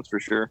chicken, that's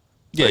for sure.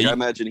 Yeah, I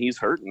imagine he's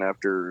hurting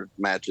after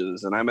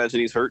matches, and I imagine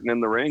he's hurting in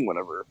the ring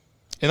whenever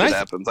it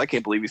happens. I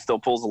can't believe he still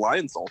pulls a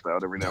lion salt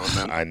out every now and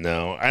then. I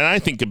know, and I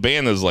think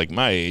Cabana's like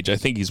my age. I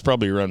think he's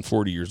probably around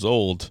 40 years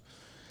old.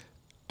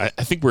 I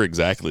think we're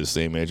exactly the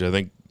same age. I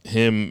think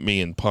him, me,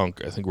 and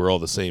Punk, I think we're all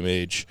the same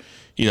age.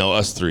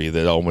 Us three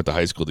that all went to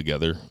high school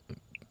together.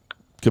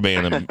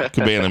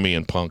 Cabana, me,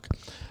 and Punk.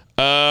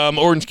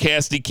 Orange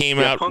Cassidy came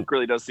out. Punk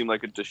really does seem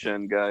like a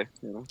Duchenne guy.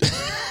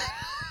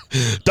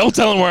 Don't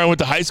tell him where I went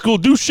to high school.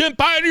 Do shit,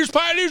 pioneers,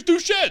 do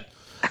shit.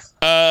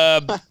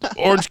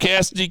 Orange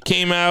Cassidy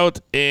came out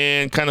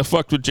and kind of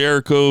fucked with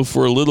Jericho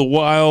for a little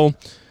while.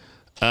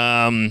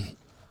 I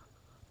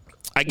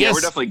guess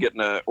we're definitely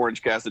getting an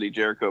Orange Cassidy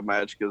Jericho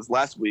match, because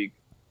last week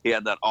he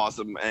had that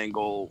awesome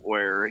angle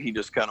where he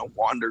just kind of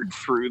wandered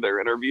through their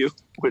interview,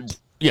 which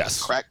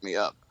cracked me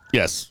up.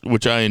 Yes,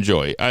 which I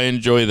enjoy. I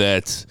enjoy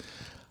that.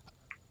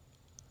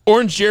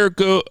 Orange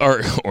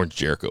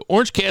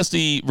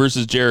Cassidy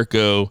versus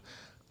Jericho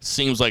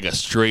seems like a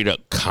straight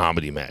up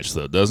comedy match,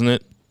 though, doesn't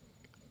it?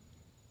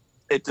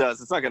 It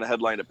does. It's not going to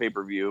headline a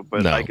pay-per-view,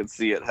 but I can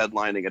see it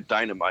headlining a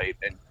Dynamite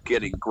and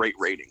getting great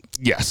ratings.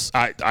 Yes,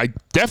 I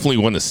definitely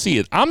want to see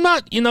it. I'm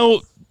not,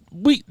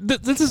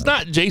 this is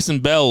not Jason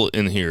Bell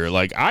in here.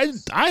 Like, I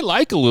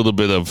like a little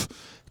bit of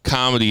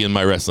comedy in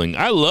my wrestling.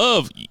 I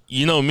love,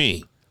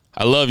 me.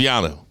 I love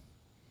Yano.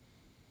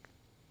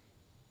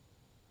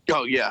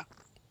 Oh, yeah.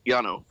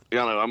 Yano.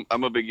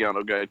 I'm a big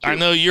Yano guy, too. I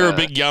know you're a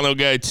big Yano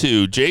guy,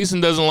 too.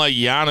 Jason doesn't like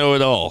Yano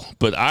at all,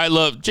 but I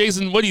love...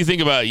 Jason, what do you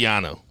think about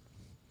Yano?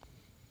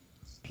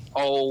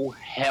 Oh,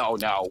 hell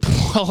no.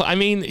 Well, I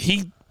mean,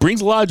 he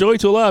brings a lot of joy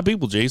to a lot of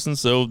people, Jason,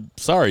 so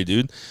sorry,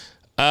 dude.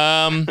 We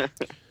had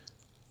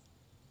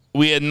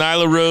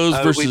Nyla Rose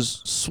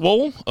versus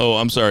Swole. Oh,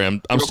 I'm sorry.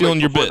 I'm stealing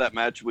your bit. That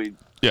match,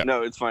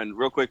 No, it's fine.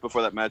 Real quick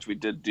before that match, we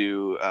did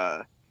do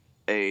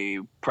a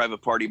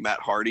Private Party Matt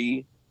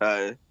Hardy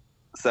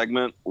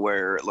segment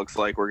where it looks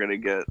like we're going to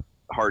get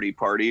Hardy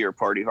Party or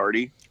Party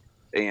Hardy,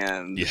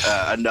 and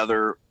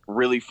another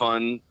really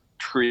fun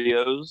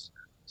trios.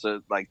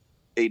 So, like,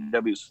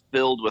 AEW's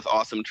filled with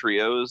awesome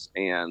trios,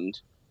 and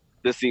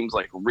this seems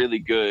like really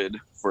good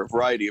for a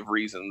variety of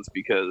reasons,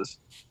 because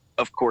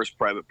of course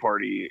Private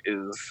Party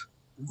is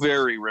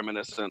very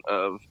reminiscent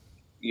of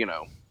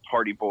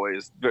Hardy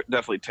Boys.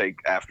 Definitely take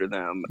after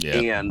them,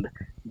 and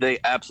they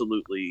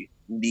absolutely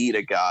need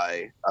a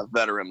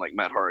veteran like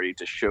Matt Hardy,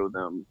 to show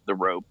them the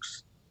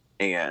ropes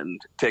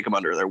and take them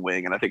under their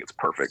wing, and I think it's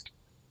perfect.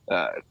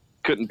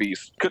 Couldn't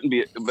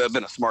have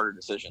been a smarter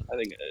decision. I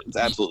think it's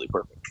absolutely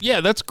perfect.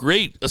 Yeah, that's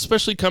great,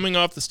 especially coming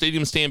off the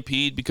Stadium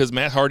Stampede, because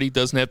Matt Hardy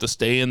doesn't have to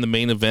stay in the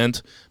main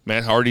event.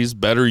 Matt Hardy's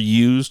better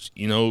used,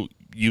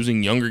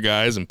 using younger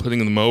guys and putting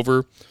them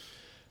over.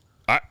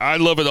 I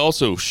love it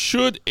also.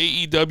 Should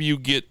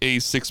AEW get a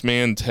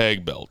 6-man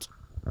tag belt?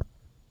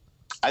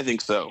 I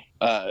think so.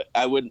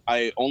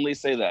 I only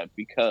say that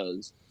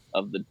because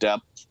of the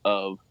depth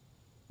of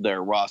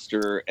their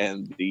roster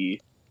and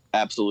the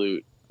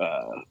absolute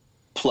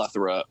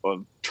plethora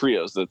of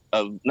trios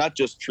of not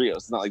just trios.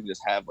 It's not like you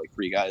just have like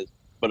 3 guys,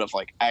 but of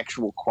like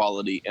actual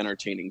quality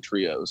entertaining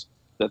trios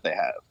that they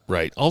have.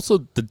 Right.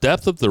 Also, the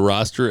depth of the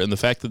roster and the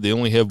fact that they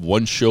only have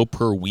 1 show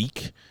per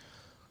week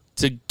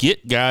to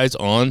get guys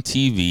on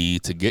TV,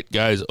 to get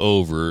guys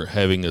over,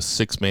 having a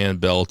 6-man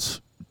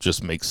belt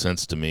just makes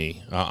sense to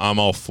me. I'm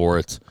all for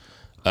it.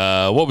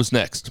 What was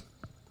next?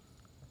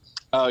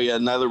 Oh yeah,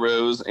 Nyla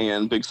Rose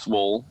and Big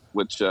Swole,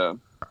 which I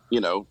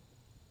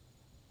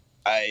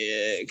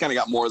kind of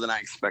got more than I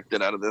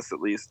expected out of this. At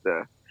least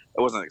I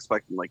wasn't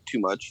expecting like too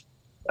much.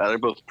 They're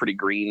both pretty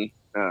green,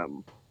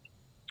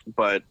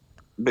 but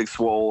Big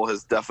Swole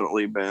has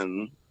definitely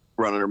been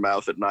running her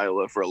mouth at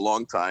Nyla for a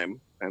long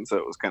time, and so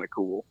it was kind of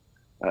cool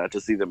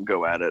to see them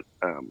go at it.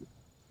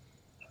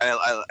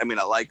 I mean,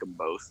 I like them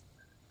both,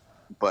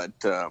 but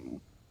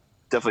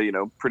definitely,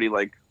 pretty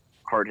like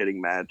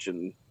hard-hitting match,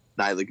 and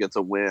Nyla gets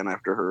a win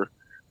after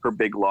her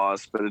big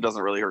loss, but it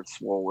doesn't really hurt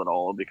Swole at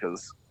all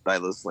because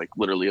Nyla's like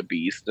literally a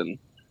beast, and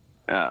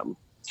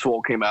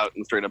Swole came out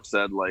and straight up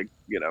said like,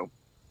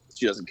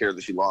 she doesn't care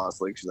that she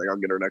lost. Like, she's like, I'll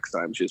get her next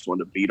time. She just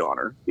wanted to beat on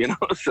her,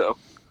 So,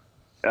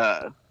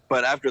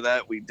 but after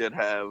that, we did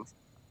have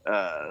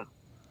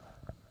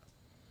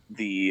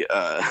the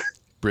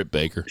Britt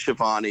Baker.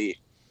 Shivani.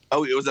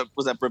 Oh, was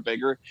that Britt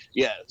Baker?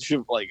 Yeah,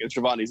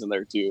 Shivani's in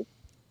there too.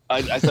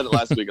 I said it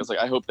last week. I was like,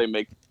 I hope they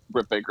make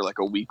Britt Baker like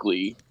a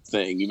weekly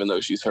thing, even though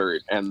she's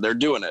hurt, and they're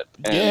doing it.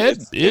 And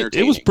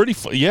it was pretty.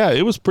 Yeah,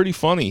 it was pretty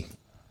funny.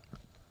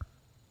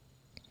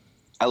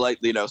 I like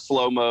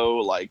slow-mo,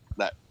 like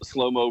that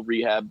slow-mo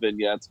rehab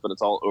vignettes, but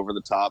it's all over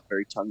the top,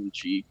 very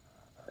tongue-in-cheek.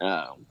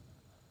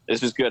 It's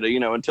just good,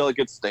 until it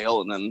gets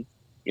stale, and then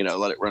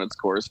let it run its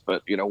course.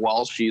 But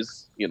while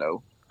she's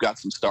got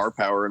some star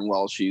power, and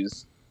while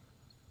she's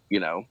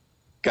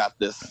got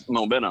this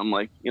momentum,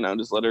 like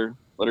just let her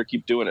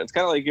keep doing it. It's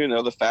kind of like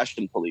the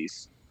Fashion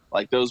Police.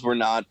 Like those were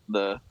not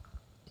the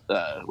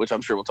which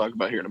I'm sure we'll talk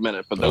about here in a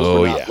minute, but those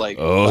were not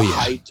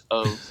height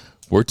of.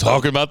 We're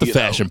talking about the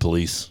Fashion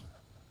Police.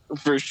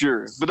 For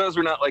sure. But those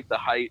were not like the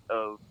height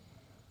of,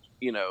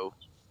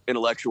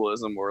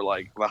 intellectualism or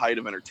like the height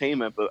of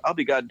entertainment. But I'll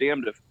be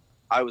goddamned if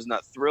I was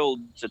not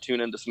thrilled to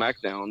tune into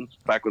SmackDown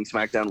back when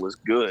SmackDown was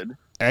good.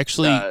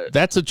 Actually,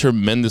 that's a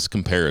tremendous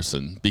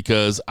comparison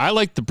because I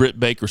like the Britt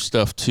Baker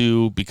stuff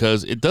too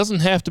because it doesn't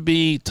have to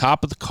be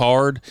top of the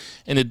card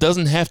and it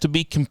doesn't have to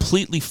be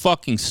completely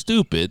fucking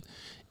stupid.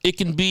 It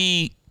can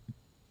be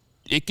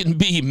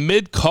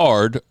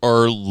mid-card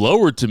or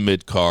lower to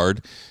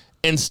mid-card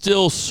and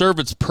still serve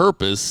its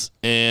purpose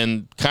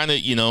and kind of,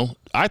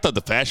 I thought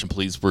the Fashion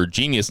Police were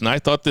genius, and I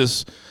thought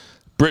the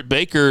Britt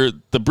Baker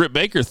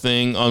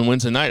thing on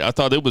Wednesday night, I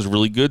thought it was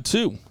really good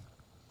too.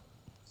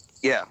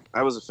 Yeah,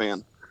 I was a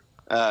fan.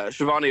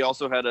 Shivani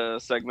also had a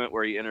segment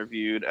where he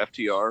interviewed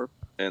FTR,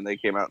 and they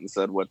came out and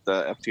said what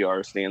the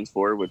FTR stands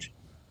for, which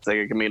it's like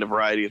it can mean a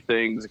variety of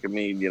things. It can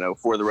mean,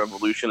 for the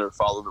revolution or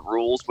follow the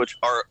rules, which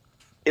are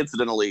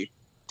incidentally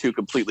 2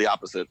 completely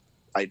opposite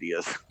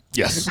ideas.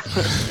 Yes.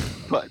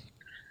 But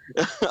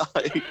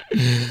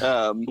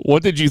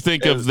what did you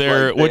think of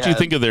their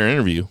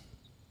interview?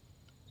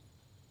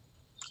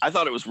 I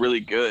thought it was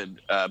really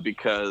good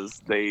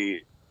because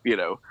they,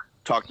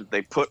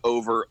 they put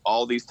over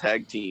all these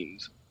tag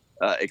teams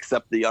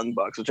except the Young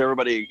Bucks, which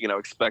everybody,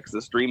 expects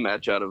this dream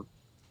match out of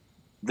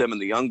them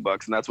and the Young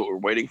Bucks, and that's what we're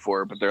waiting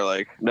for. But they're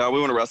like, no, we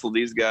want to wrestle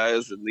these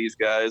guys, and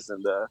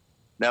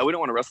no, we don't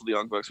want to wrestle the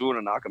Young Bucks. We want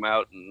to knock them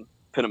out and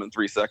pin them in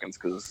 3 seconds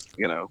because,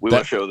 we want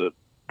to show that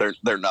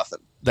they're nothing.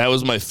 That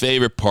was my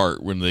favorite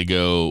part when they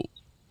go.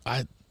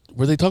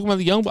 Were they talking about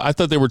the Young Bucks? I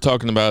thought they were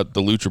talking about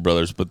the Lucha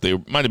Brothers, but they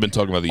might have been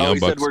talking about the Young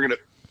Bucks.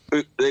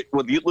 The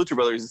Lucha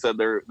Brothers, he said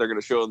they're going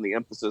to show them the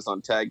emphasis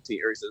on tag team,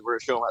 or he said we're going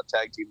to show them how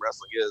tag team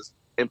wrestling is,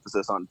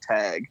 emphasis on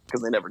tag,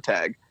 because they never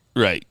tag.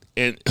 Right.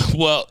 And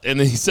then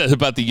he said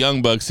about the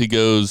Young Bucks, he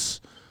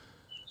goes,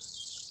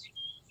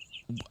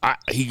 I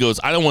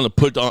don't want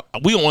to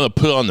we don't want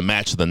to put on the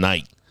match of the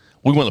night.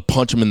 We want to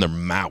punch them in their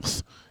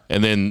mouth.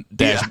 And then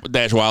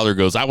Dash Wilder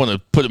goes, I want to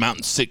put them out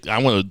in 6. I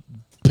want to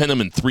pin them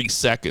in 3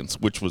 seconds,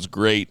 which was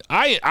great.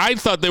 I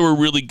thought they were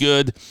really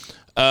good.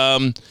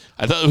 I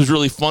thought it was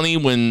really funny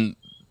when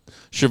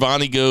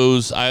Shivani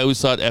goes, I always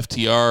thought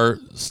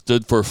FTR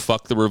stood for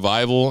fuck the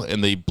revival,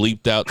 and they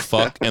bleeped out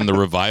fuck and the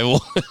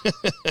revival.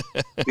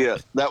 Yeah,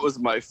 that was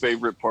my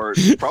favorite part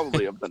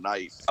probably of the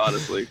night,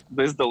 honestly.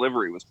 His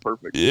delivery was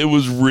perfect. It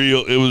was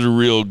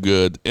real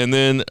good. And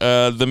then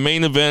the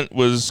main event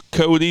was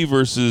Cody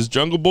versus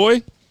Jungle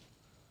Boy.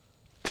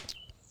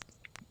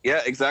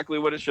 Yeah, exactly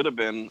what it should have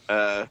been.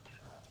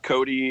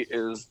 Cody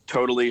is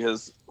totally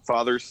his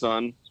father's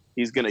son.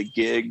 He's going to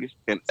gig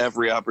in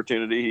every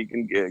opportunity he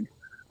can gig.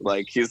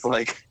 He's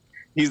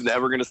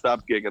never going to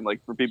stop gigging. Like,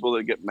 for people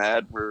that get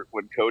mad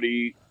when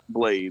Cody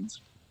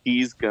blades,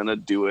 he's going to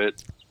do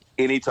it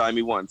anytime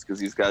he wants because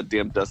he's got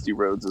damn Dusty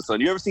Rhodes'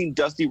 son. You ever seen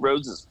Dusty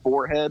Rhodes'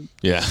 forehead?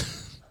 Yeah.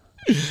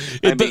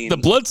 The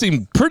blood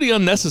seemed pretty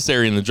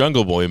unnecessary in the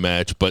Jungle Boy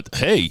match, but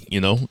hey,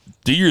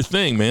 do your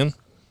thing, man.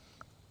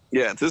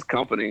 Yeah, it's his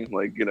company.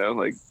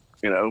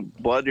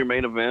 blood your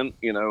main event,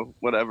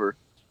 whatever.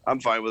 I'm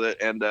fine with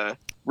it. And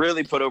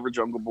really put over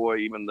Jungle Boy,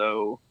 even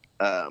though,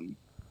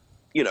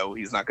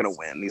 he's not going to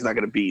win. He's not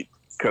going to beat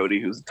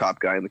Cody, who's the top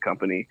guy in the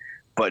company.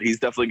 But he's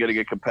definitely going to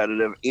get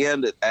competitive.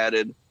 And it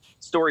added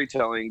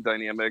storytelling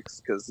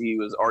dynamics because he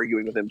was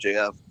arguing with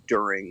MJF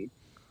during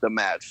the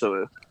match.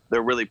 So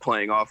they're really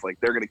playing off like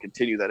they're going to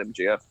continue that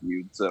MJF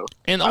feud. So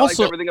and I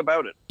also, like everything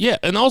about it. Yeah,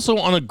 and also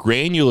on a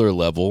granular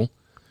level,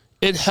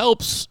 it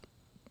helps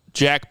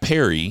Jack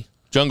Perry,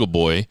 Jungle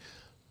Boy,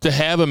 to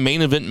have a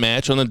main event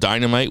match on the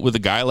Dynamite with a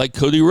guy like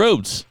Cody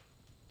Rhodes.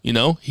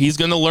 He's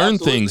going to learn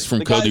Absolutely. things from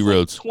The guy's Cody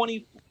Rhodes.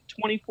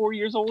 24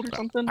 years old or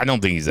something. I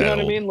don't think he's that old.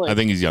 What I mean? I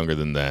think he's younger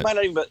than that.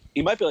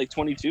 He might be like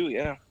 22,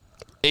 yeah.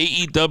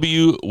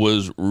 AEW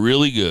was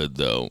really good,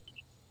 though.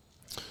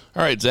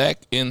 All right, Zach,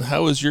 and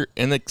how was your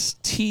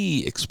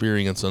NXT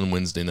experience on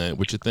Wednesday night?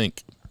 What you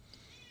think?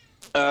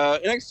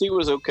 NXT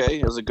was okay.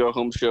 It was a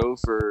go-home show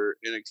for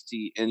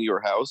NXT in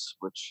Your House,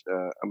 which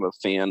I'm a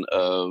fan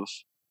of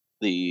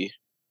the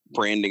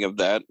branding of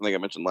that. I think I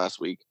mentioned last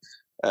week.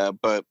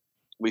 But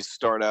we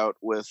start out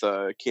with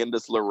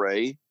Candice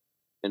LeRae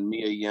and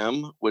Mia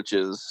Yim, which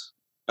is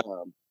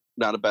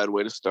not a bad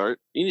way to start.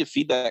 You need to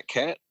feed that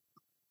cat.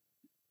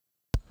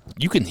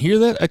 You can hear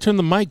that? I turned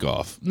the mic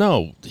off.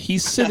 No,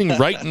 he's sitting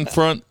right in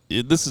front.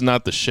 This is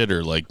not the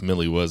shitter like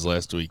Millie was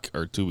last week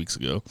or 2 weeks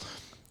ago.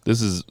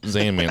 This is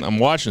Zanman. I'm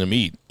watching him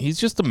eat. He's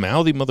just a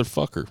mouthy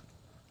motherfucker.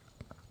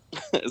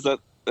 Is that?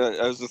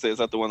 I was gonna say, is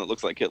that the one that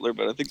looks like Hitler?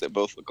 But I think they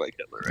both look like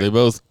Hitler. Right? They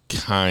both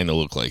kind of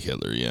look like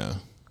Hitler. Yeah.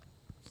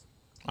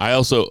 I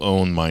also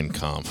own Mein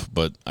Kampf,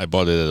 but I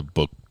bought it at a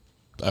book.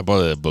 I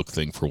bought it at a book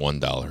thing for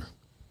 $1.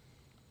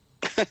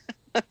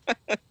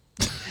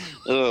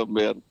 Oh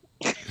man,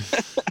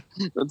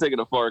 I'm taking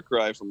a far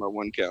cry from our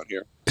one count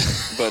here.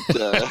 But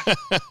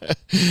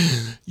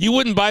you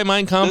wouldn't buy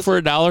Mein Kampf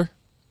for $1?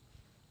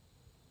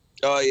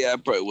 Oh yeah, I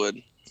probably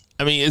would.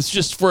 I mean, it's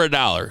just for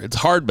 $1. It's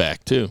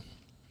hardback too.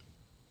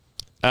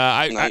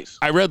 Nice.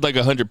 I read like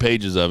 100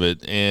 pages of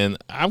it, and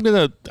I'm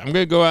gonna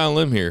go out on a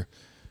limb here.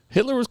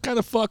 Hitler was kind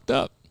of fucked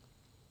up.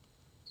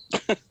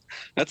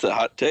 That's a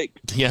hot take.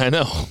 Yeah, I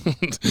know.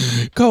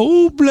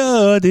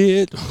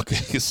 Cold-blooded.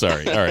 Okay,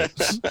 sorry. All right.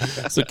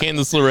 So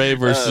Candice LeRae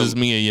versus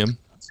Mia Yim.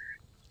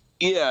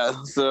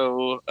 Yeah,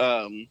 so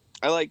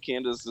I like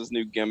Candice's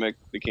new gimmick,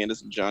 the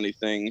Candice and Johnny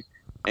thing.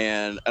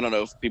 And I don't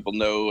know if people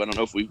know, I don't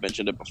know if we've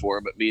mentioned it before,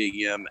 but Mia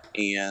Yim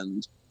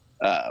and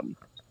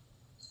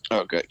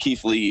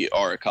Keith Lee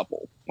are a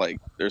couple. Like,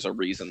 there's a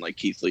reason like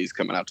Keith Lee's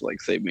coming out to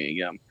like save Mia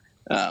Yim.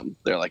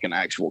 They're like an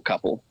actual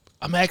couple.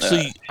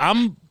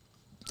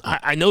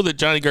 I know that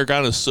Johnny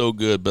Gargano is so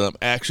good, but I'm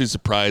actually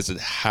surprised at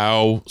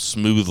how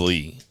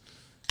smoothly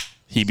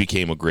he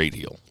became a great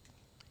heel.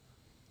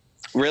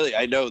 Really,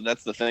 I know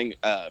that's the thing,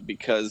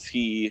 because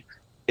he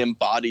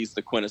embodies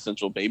the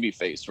quintessential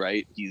babyface,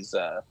 right?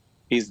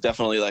 He's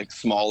definitely like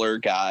smaller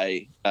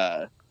guy,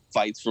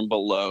 fights from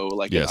below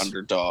like an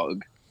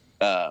underdog.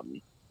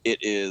 It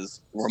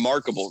is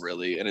remarkable,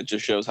 really, and it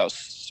just shows how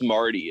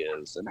smart he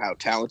is and how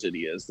talented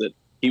he is that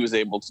he was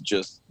able to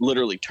just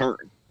literally turn.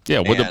 Yeah,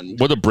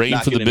 what a brain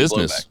for the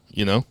business,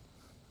 you know?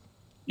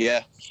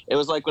 Yeah, it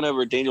was like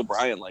whenever Daniel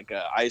Bryan,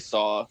 I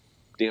saw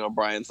Daniel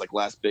Bryan's like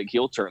last big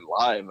heel turn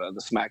live on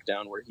the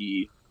SmackDown where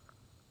he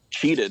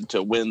cheated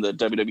to win the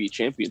WWE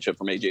Championship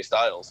from AJ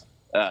Styles.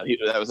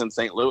 That was in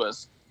St.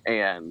 Louis,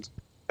 and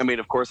I mean,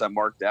 of course, I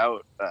marked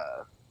out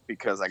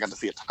because I got to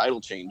see a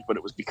title change, but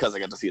it was because I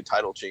got to see a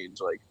title change.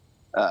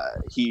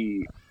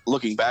 He,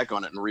 looking back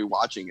on it and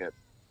rewatching it,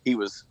 he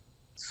was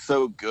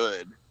so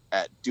good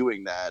at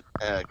doing that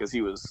because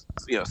he was,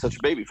 such a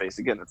babyface.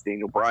 Again, it's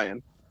Daniel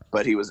Bryan,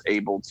 but he was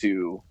able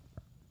to,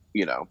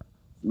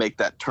 make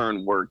that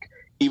turn work,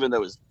 even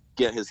though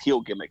his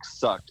heel gimmick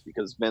sucked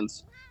because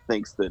Vince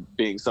thinks that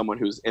being someone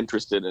who's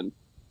interested in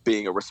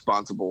being a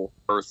responsible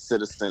Earth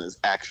citizen is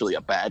actually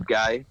a bad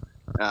guy.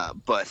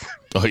 But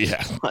oh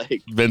yeah,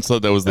 Vince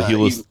thought that was the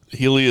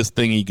heeliest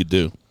thing he could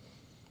do.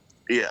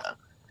 Yeah.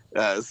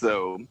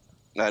 So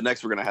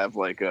next we're gonna have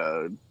like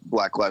a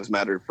Black Lives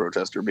Matter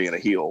protester being a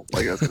heel.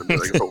 Like that's gonna be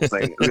like a whole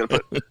thing.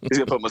 He's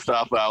gonna put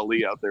Mustafa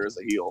Ali out there as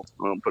a heel.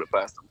 I'm gonna put it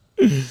past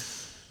him.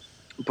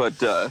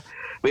 But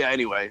yeah.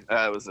 Anyway,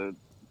 it was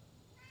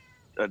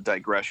a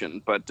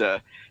digression. But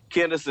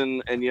Candice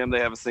and Yim, they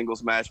have a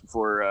singles match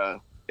before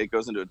it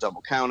goes into a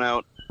double count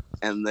out,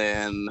 and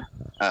then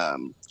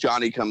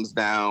Johnny comes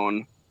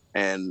down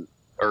and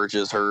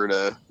urges her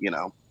to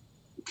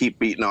keep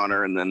beating on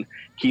her, and then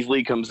Keith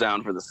Lee comes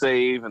down for the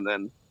save, and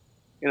then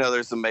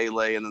there's some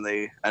melee, and then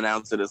they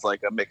announce it as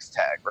like a mixed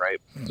tag, right?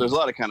 So there's a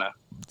lot of I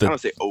don't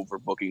want to say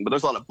overbooking, but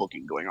there's a lot of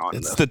booking going on.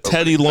 It's the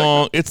Teddy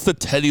Long. It's the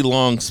Teddy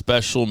Long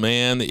special,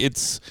 man.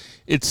 It's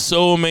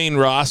so main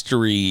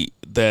rostery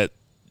that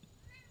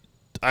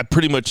I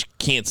pretty much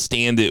can't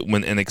stand it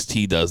when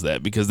NXT does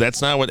that, because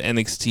that's not what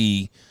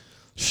NXT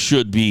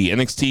should be.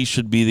 NXT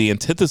should be the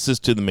antithesis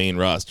to the main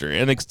roster.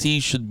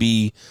 NXT should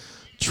be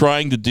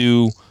trying to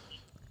do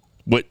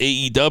what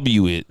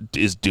AEW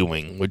is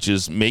doing, which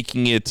is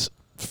making it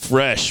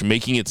fresh,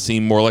 making it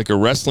seem more like a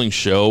wrestling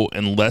show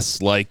and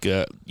less like,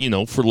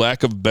 for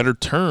lack of a better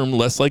term,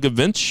 less like a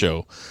Vince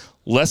show,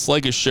 less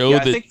like a show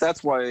that. I think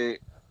that's why.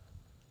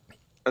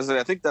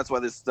 I think that's why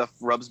this stuff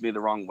rubs me the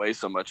wrong way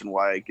so much, and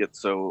why I get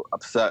so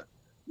upset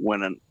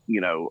when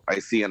I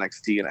see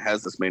NXT and it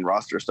has this main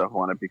roster stuff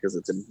on it, because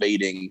it's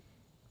invading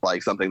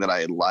like something that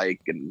I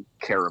like and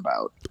care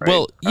about. Right?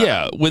 Well,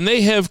 yeah, when they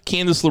have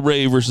Candice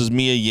LeRae versus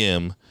Mia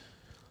Yim,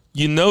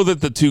 you know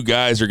that the two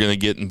guys are going to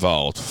get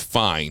involved.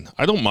 Fine.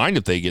 I don't mind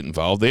if they get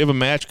involved. They have a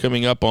match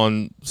coming up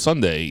on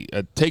Sunday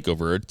at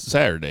TakeOver, at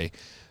Saturday.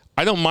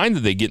 I don't mind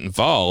that they get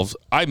involved.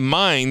 I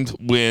mind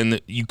when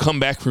you come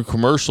back from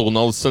commercial and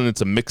all of a sudden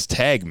it's a mixed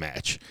tag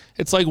match.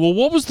 It's like, well,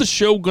 what was the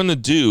show going to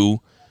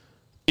do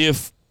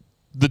if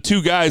the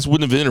two guys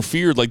wouldn't have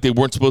interfered like they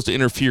weren't supposed to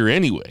interfere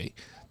anyway?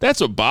 That's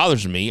what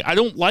bothers me. I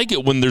don't like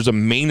it when there's a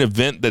main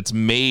event that's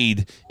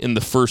made in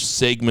the first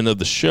segment of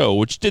the show,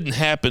 which didn't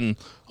happen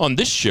on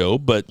this show,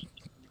 but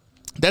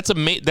that's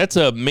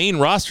a main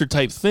roster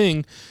type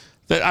thing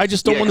that I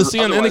just don't want to see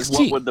on NXT.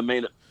 What would the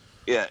main?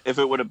 Yeah, if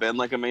it would have been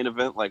like a main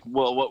event, like,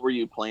 well, what were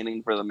you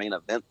planning for the main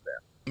event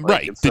then? Like,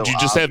 right? Did you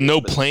just have no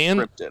plan?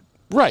 Scripted.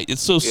 Right.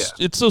 It's so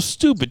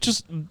stupid.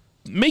 Just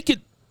make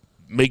it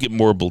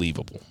more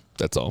believable.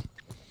 That's all.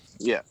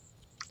 Yeah.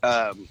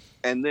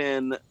 And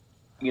then,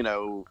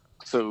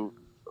 so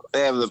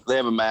they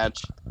have a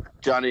match.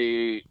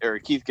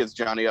 Keith gets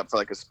Johnny up for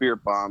like a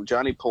spirit bomb.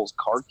 Johnny pulls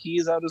car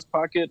keys out of his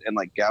pocket and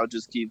like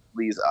gouges Keith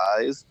Lee's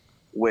eyes,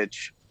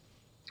 which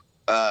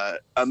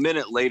a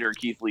minute later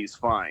Keith Lee's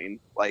fine.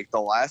 Like the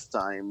last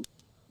time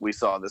we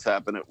saw this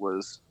happen, it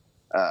was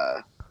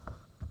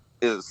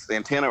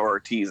Santana or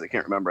Ortiz, I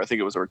can't remember. I think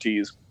it was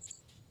Ortiz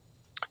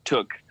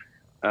took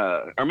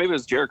or maybe it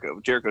was Jericho.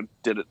 Jericho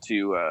did it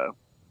to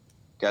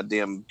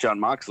goddamn Jon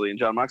Moxley, and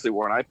Jon Moxley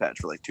wore an eye patch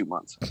for like 2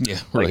 months. Yeah,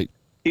 right.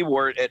 He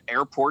wore it at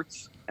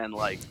airports and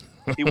like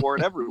he wore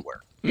it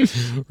everywhere.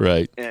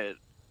 Right. And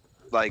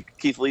like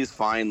Keith Lee's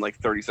fine like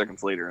 30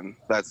 seconds later, and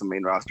that's the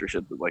main roster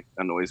shit that like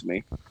annoys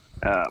me.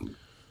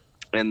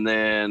 And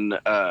then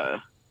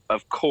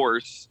of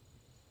course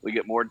we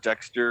get more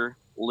Dexter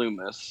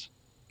Lumis,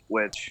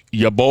 which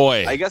ya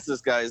boy. I guess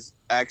this guy's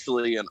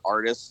actually an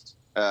artist.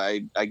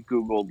 I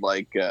googled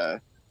like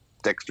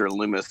Dexter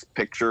Lumis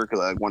picture because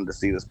I wanted to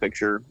see this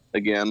picture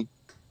again,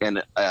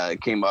 and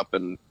it came up,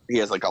 and he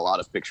has like a lot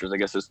of pictures. I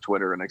guess his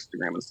Twitter and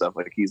Instagram and stuff.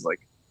 Like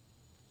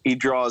he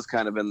draws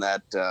kind of in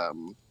that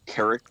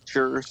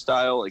caricature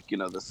style, like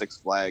the Six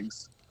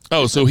Flags.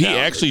 Oh, so he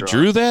actually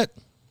drew that?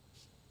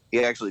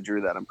 He actually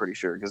drew that, I'm pretty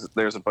sure, because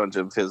there's a bunch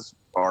of his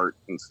art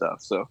and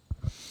stuff. So,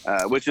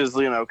 which is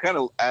kind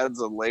of adds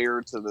a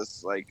layer to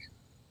this like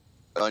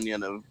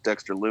onion of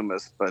Dexter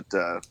Lumis, but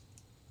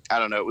I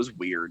don't know. It was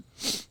weird.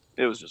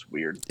 It was just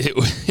weird. It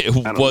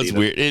was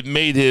weird.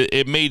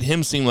 It made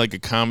him seem like a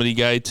comedy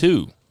guy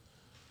too.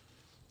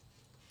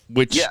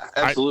 Which yeah,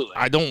 absolutely.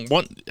 I don't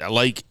want,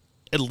 like,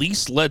 at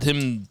least let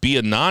him be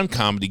a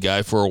non-comedy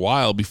guy for a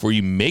while before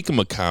you make him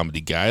a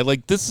comedy guy.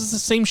 Like, this is the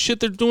same shit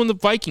they're doing the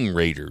Viking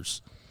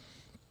Raiders.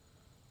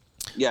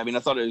 Yeah, I mean, I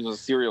thought it was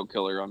a serial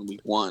killer on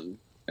week 1,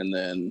 and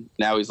then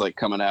now he's like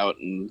coming out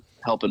and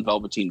helping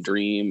Velveteen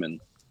Dream, and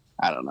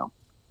I don't know.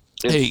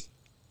 It's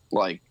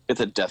it's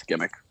a death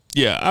gimmick.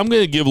 Yeah, I'm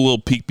going to give a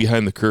little peek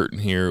behind the curtain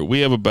here.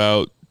 We have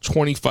about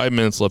 25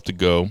 minutes left to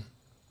go.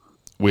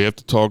 We have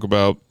to talk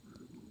about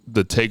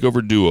the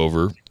TakeOver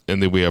do-over,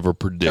 and then we have our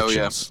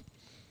predictions. Oh,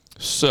 yeah.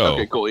 So,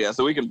 okay, cool. Yeah,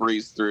 so we can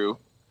breeze through.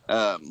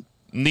 Nice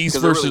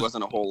versus, there really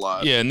wasn't a whole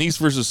lot. Yeah, Nice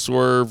versus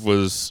Swerve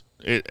was...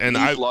 and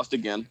I lost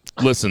again.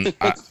 Listen,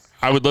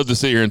 I would love to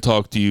sit here and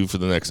talk to you for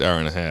the next hour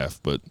and a half,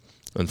 but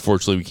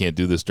unfortunately we can't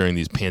do this during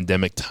these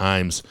pandemic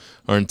times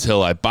or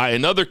until I buy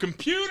another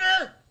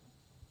computer.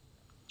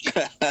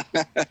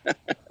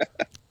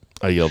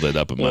 I yelled that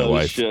up at my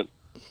wife. Shit.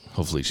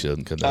 Hopefully she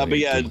doesn't come down. But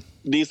yeah,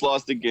 Nice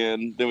lost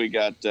again. Then we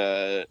got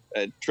a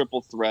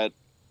triple threat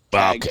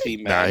tag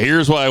team match. Now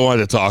here's what I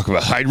wanted to talk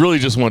about. I really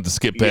just wanted to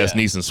skip past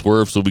Nice and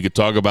Swerve so we could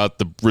talk about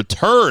the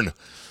return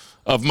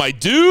of my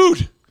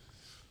dude,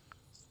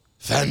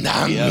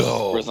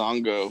 Fandango. Yes,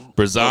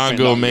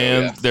 Brazongo,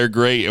 man. Yeah. They're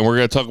great. And we're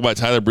going to talk about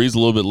Tyler Breeze a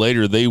little bit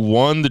later. They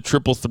won the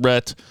triple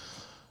threat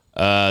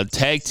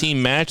tag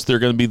team match. They're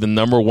going to be the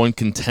number 1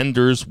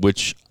 contenders,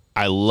 which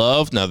I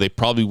love. Now, they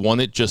probably won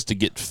it just to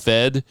get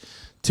fed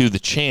to the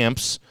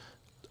champs,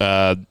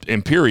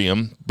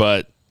 Imperium,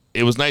 but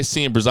it was nice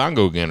seeing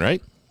Brazongo again,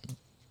 right?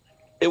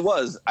 It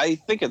was. I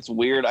think it's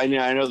weird. I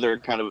know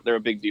they're a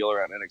big deal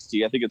around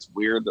NXT. I think it's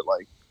weird that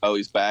like, oh,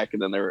 he's back,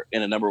 and then they're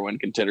in a number 1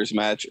 contenders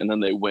match, and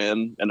then they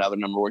win, and now they're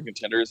number 1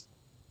 contenders.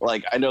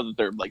 Like, I know that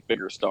they're like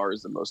bigger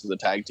stars than most of the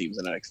tag teams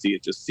in NXT.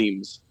 It just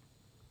seems,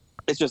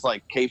 it's just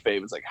like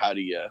kayfabe. It's like, how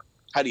do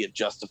you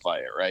justify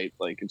it, right?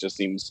 Like, it just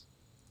seems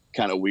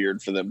kind of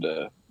weird for them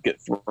to get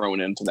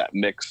thrown into that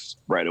mix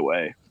right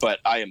away. But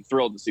I am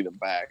thrilled to see them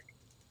back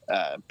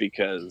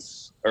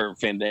or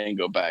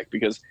Fandango back,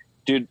 because,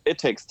 dude, it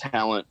takes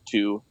talent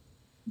to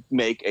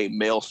make a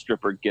male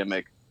stripper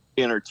gimmick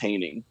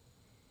entertaining.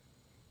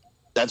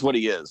 That's what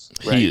he is,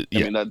 right?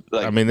 Yeah.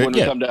 When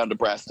we come down to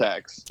brass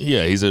tacks.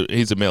 Yeah, he's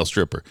a male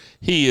stripper.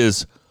 He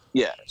is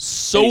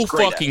so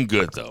fucking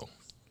good though.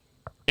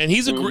 And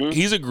he's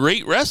a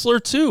great wrestler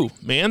too,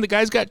 man. The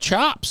guy's got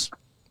chops.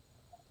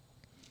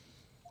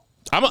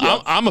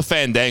 I'm a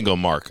Fandango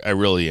mark. I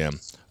really am.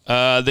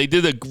 They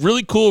did a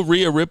really cool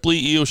Rhea Ripley,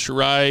 Io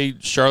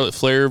Shirai, Charlotte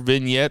Flair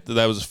vignette that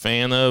I was a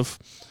fan of.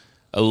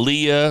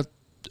 Aaliyah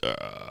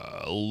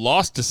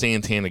lost to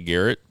Santana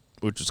Garrett,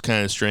 which was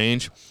kind of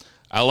strange.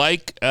 I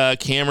like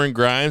Cameron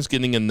Grimes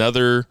getting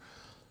another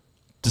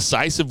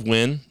decisive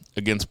win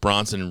against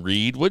Bronson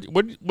Reed.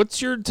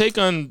 What's your take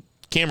on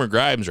Cameron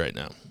Grimes right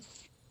now?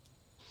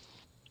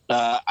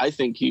 I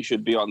think he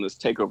should be on this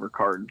takeover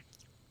card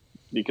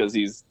because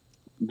he's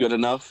good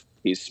enough.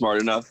 He's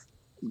smart enough.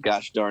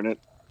 Gosh darn it.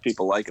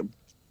 People like him.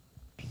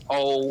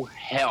 Oh,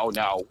 hell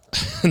no.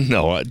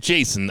 No,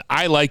 Jason,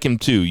 I like him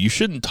too. You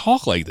shouldn't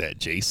talk like that,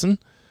 Jason.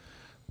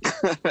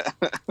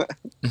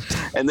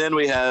 And then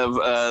we have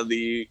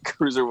the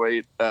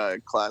Cruiserweight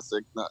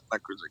Classic, not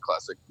Cruiserweight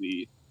Classic,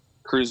 the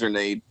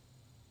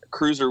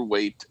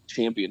Cruiserweight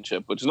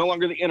Championship, which is no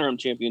longer the interim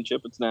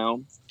championship. It's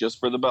now just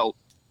for the belt.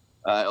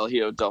 El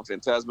Hijo del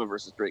Fantasma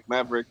versus Drake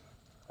Maverick.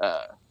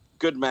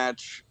 Good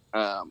match.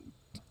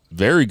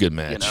 Very good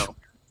match. You know,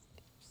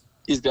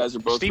 these guys are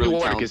both Stevie really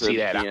Wonder talented. can see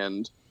that.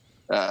 And,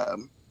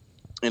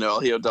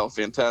 El Hijo del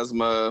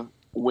Fantasma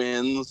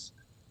wins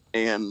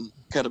and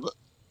kind of a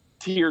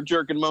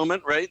tear-jerking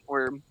moment, right?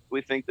 Where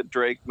we think that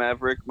Drake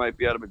Maverick might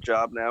be out of a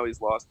job now. He's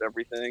lost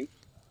everything.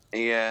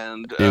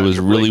 And it was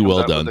really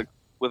well done.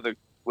 With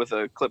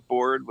a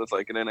clipboard with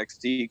like an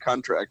NXT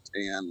contract,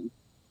 and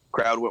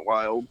crowd went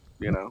wild.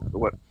 You know,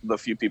 the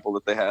few people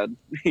that they had,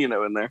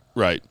 in there.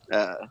 Right.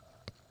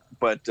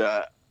 But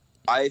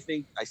I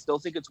still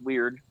think it's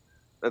weird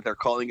that they're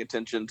calling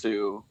attention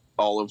to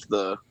all of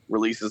the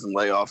releases and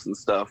layoffs and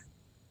stuff.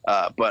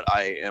 But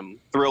I am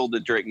thrilled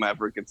that Drake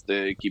Maverick gets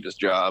to keep his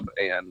job.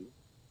 And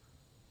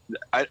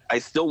I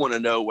still want to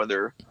know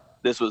whether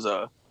this was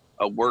a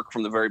work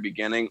from the very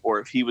beginning or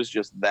if he was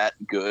just that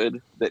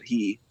good that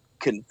he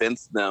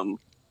convinced them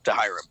to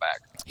hire him back.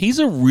 He's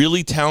a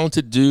really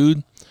talented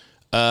dude.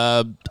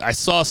 I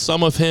saw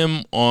some of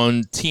him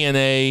on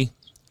TNA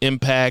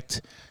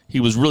Impact. He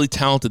was really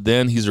talented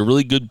then. He's a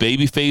really good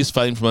babyface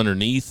fighting from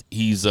underneath.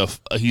 He's a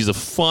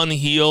fun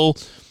heel.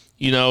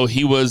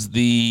 He was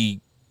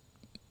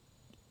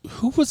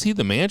who was he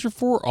the manager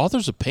for?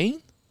 Authors of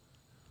Pain?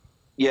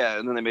 Yeah,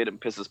 and then they made him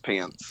piss his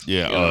pants.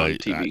 Yeah, on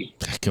TV.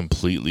 I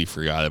completely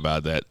forgot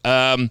about that.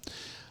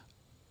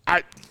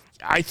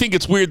 I think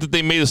it's weird that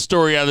they made a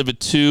story out of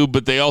it too,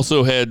 but they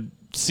also had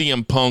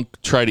CM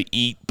Punk try to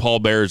eat Paul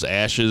Bearer's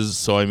ashes.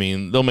 So, I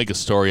mean, they'll make a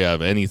story out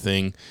of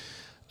anything.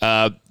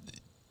 I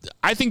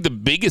think the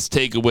biggest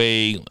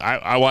takeaway,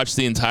 I watched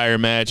the entire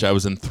match. I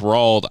was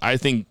enthralled. I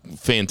think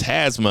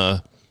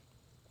Phantasma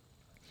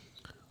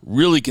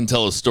really can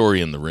tell a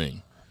story in the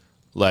ring.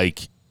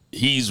 Like,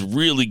 he's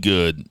really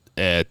good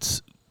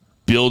at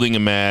building a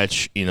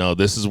match.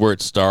 This is where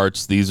it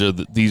starts. These are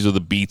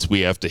the beats we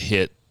have to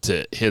hit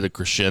a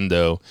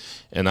crescendo.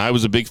 And I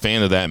was a big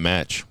fan of that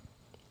match.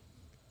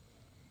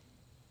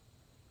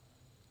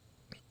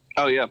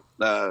 Oh yeah,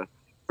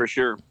 for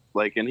sure.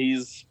 Like, and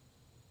he's,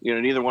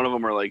 neither one of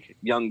them are like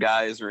young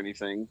guys or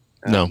anything.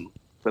 No,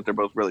 but they're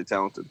both really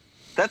talented.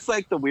 That's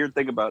like the weird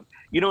thing about,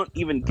 you don't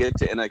even get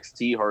to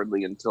NXT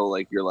hardly until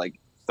like you're like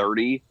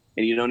 30,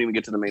 and you don't even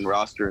get to the main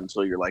roster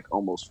until you're like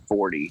almost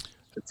 40.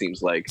 It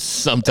seems like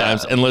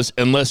sometimes,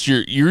 unless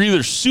you're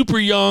either super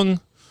young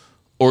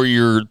or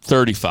you're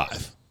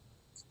 35.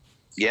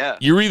 Yeah,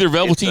 you're either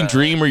Velveteen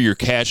Dream or you're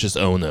Cassius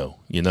Ohno.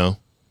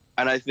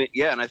 And I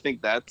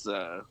think that's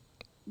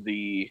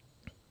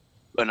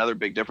another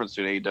big difference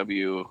between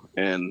AEW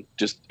and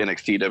just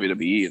NXT,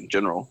 WWE in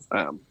general,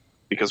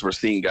 because we're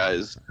seeing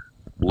guys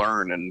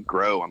learn and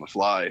grow on the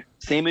fly.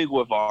 Sammy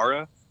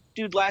Guevara,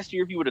 dude, last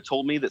year if you would have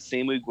told me that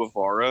Sammy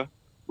Guevara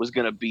was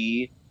going to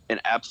be an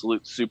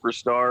absolute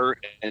superstar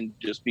and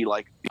just be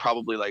like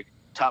probably like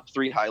top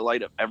 3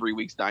 highlight of every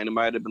week's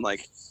Dynamite, I'd been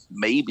like,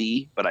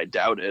 maybe, but I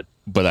doubt it.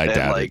 But I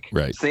doubt it.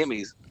 Right.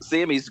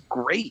 Sammy's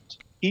great.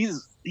 He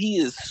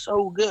is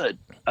so good.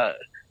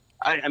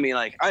 I mean,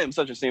 like, I am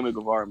such a Sammy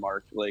Guevara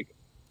mark. Like,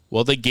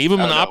 well, they gave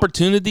him an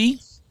opportunity,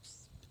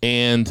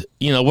 and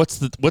what's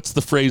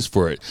the phrase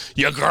for it?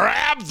 You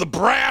grab the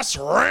brass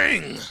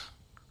ring.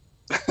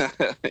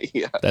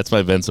 Yeah, that's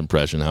my Vince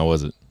impression. How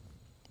was it?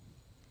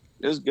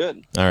 It was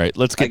good. All right,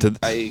 let's get to.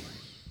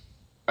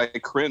 I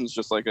cringe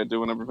just like I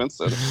do whenever Vince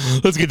said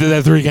it. Let's get to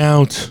that 3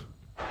 count.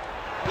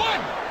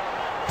 1,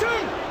 2,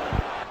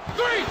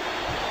 3.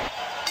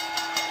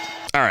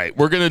 All right,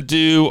 we're going to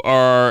do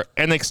our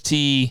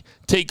NXT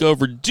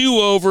TakeOver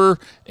do-over,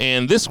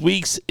 and this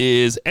week's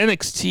is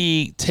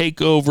NXT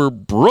TakeOver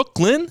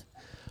Brooklyn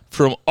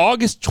from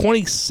August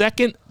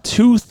 22nd,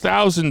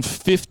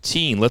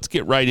 2015. Let's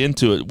get right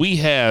into it. We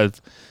have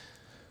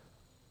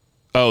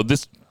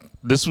this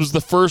was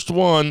the first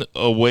one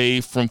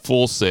away from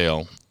Full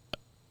Sail.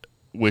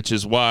 which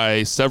is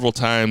why several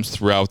times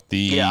throughout the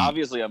Yeah,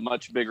 obviously a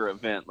much bigger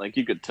event. Like,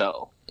 you could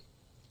tell.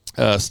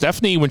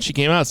 Stephanie, when she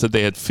came out, said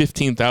they had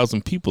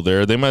 15,000 people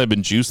there. They might have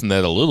been juicing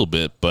that a little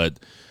bit, but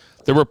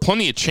there were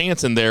plenty of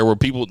chants in there where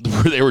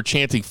they were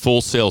chanting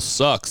 "Full Sail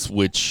sucks,"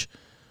 which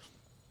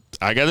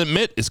I gotta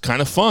admit is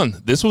kind of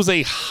fun. This was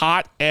a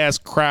hot ass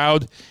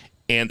crowd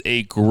and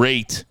a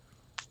great.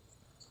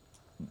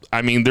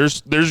 I mean,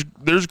 there's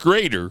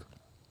greater,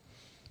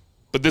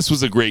 but this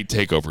was a great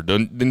takeover.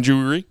 Didn't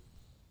you agree?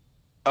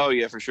 Oh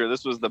yeah, for sure.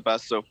 This was the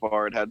best so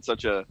far. It had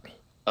such a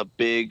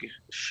big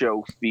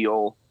show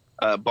feel.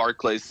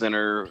 Barclays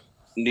Center,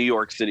 New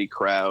York City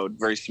crowd,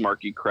 very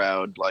smarky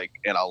crowd, like,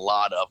 and a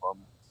lot of them.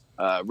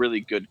 Really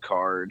good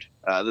card.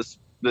 This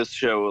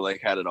show like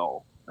had it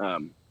all. All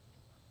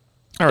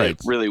right,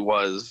 it really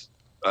was.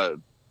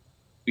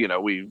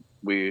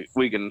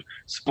 We can,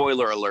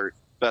 spoiler alert,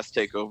 best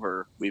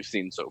takeover we've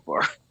seen so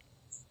far.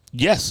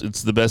 Yes,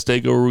 it's the best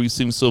takeover we've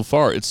seen so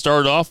far. It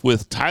started off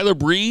with Tyler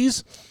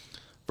Breeze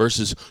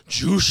versus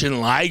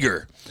Jushin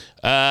Liger.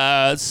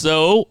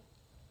 So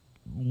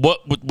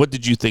what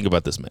did you think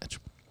about this match?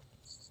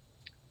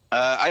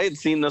 I had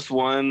seen this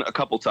one a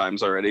couple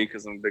times already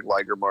because I'm a big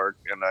Liger mark,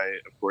 and I,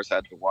 of course,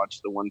 had to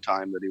watch the one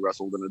time that he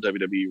wrestled in a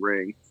WWE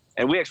ring.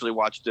 And we actually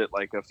watched it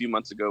like a few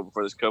months ago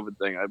before this COVID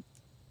thing.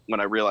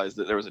 When I realized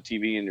that there was a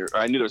TV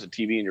I knew there was a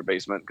TV in your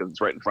basement because it's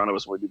right in front of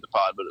us when we do the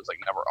pod, but it was like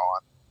never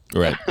on.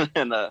 Right.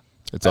 And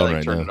it's I on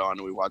right turned now. it on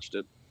and we watched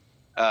it.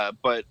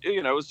 But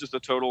it was just a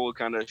total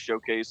kind of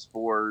showcase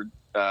for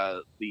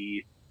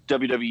the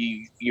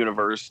WWE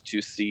universe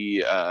to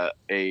see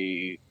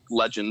a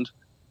legend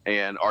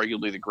and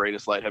arguably the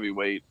greatest light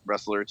heavyweight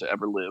wrestler to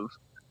ever live.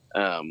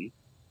 At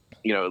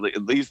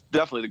least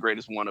definitely the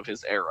greatest one of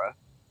his era.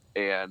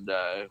 And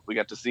we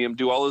got to see him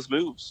do all his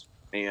moves.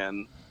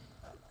 And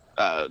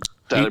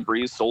Tyler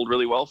Breeze sold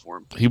really well for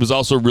him. He was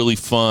also really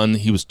fun.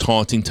 He was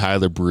taunting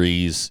Tyler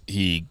Breeze.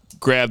 He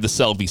grabbed the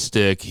selfie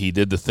stick. He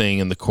did the thing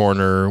in the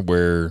corner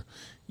where,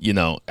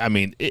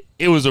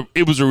 it was a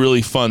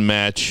really fun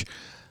match.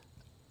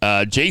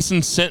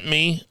 Jason sent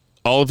me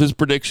all of his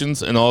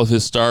predictions and all of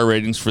his star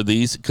ratings for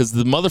these because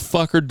the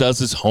motherfucker does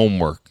his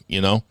homework,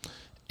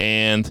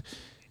 and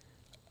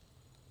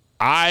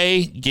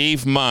I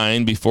gave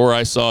mine before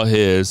I saw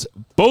his.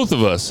 Both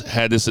of us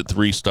had this at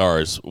 3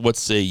 stars. What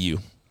say you?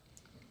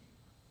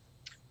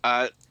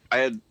 I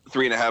had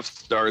 3.5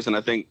 stars, and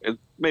I think it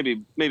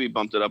maybe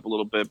bumped it up a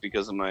little bit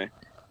because of my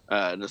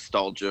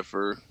nostalgia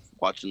for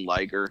watching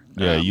Liger.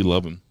 Yeah, you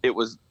love him. It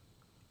was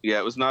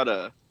not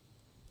a.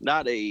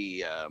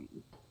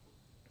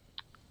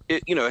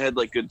 It had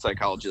like good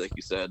psychology, like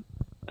you said,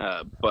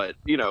 but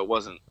it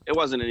wasn't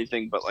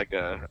anything but like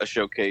a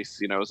showcase.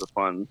 It was a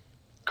fun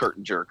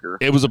curtain jerker.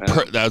 It was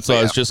that's what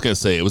I was just gonna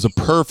say. It was a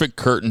perfect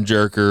curtain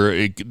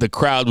jerker. The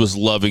crowd was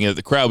loving it.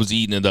 The crowd was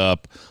eating it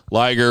up.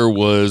 Liger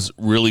was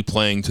really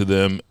playing to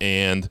them,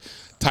 and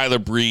Tyler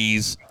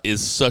Breeze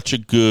is such a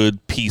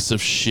good piece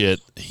of shit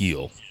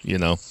heel.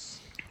 Yeah.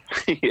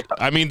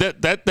 I mean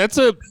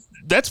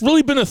that's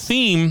really been a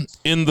theme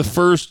in the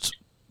first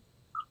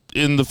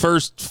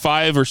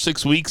 5 or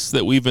 6 weeks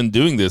that we've been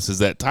doing this. Is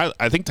that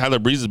I think Tyler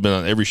Breeze has been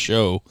on every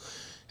show,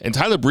 and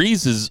Tyler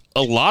Breeze is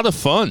a lot of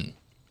fun.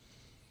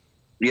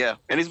 Yeah,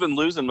 and he's been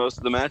losing most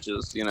of the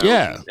matches,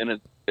 Yeah.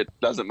 and it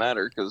doesn't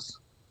matter because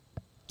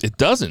it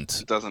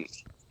doesn't. It doesn't.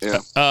 Yeah.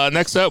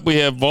 Next up, we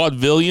have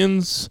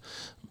Vaudevillains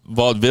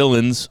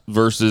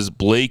versus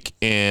Blake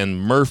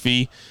and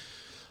Murphy.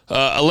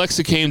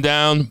 Alexa came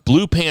down.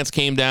 Blue Pants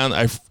came down.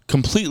 I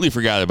completely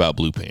forgot about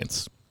Blue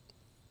Pants.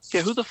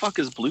 Yeah, who the fuck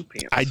is Blue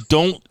Pants? I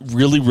don't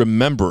really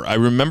remember. I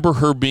remember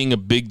her being a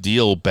big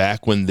deal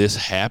back when this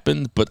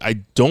happened, but I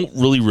don't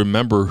really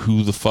remember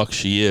who the fuck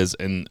she is,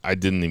 and I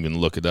didn't even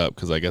look it up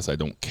because I guess I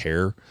don't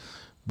care.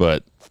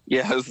 But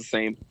yeah, it was the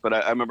same. But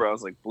I remember I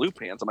was like, Blue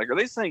Pants. I'm like, are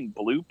they saying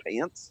Blue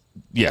Pants?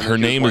 Yeah, her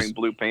name was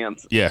Blue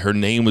Pants. Yeah, her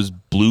name was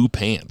Blue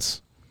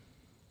Pants.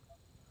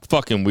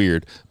 Fucking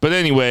weird. But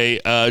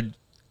anyway,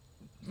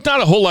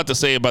 not a whole lot to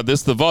say about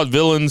this. The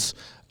Vaudevillains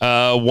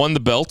won the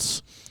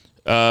belts.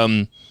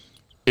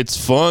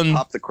 It's fun.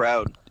 Pop the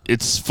crowd.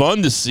 It's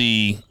fun to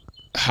see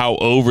how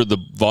over the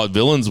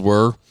Vaudevillains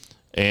were,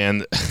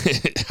 and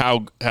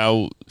how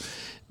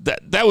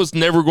that was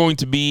never going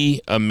to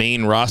be a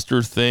main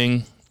roster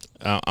thing.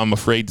 I'm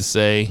afraid to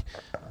say,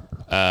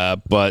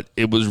 but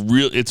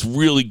it's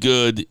really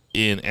good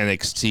in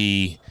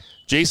NXT.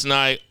 Jason and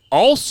I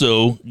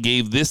also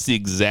gave this the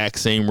exact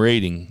same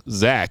rating.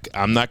 Zach,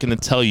 I'm not going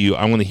to tell you.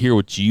 I want to hear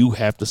what you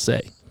have to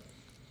say.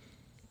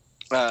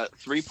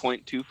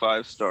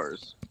 3.25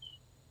 stars.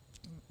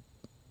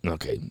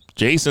 Okay.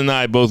 Jason and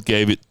I both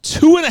gave it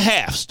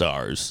 2.5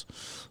 stars.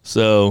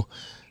 So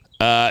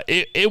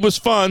it was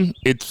fun.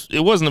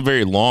 It wasn't a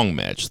very long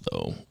match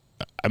though.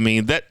 I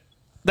mean that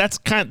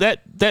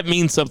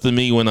means something to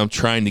me when I'm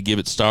trying to give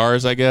it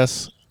stars, I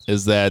guess,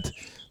 is that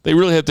they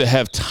really have to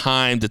have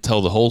time to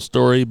tell the whole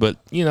story, but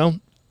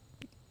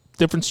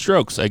different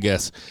strokes, I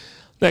guess.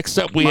 Next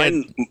up we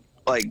had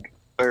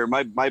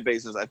my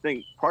basis, I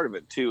think part of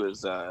it too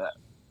is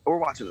we're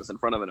watching this in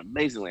front of an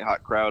amazingly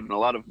hot crowd, and a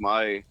lot of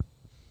my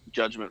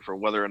judgment for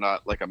whether or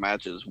not like a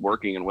match is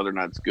working and whether or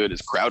not it's good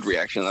is crowd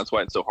reaction. That's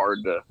why it's so hard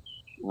to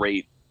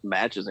rate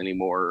matches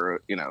anymore,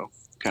 or, you know,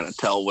 kind of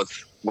tell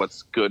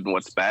what's good and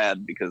what's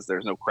bad, because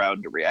there's no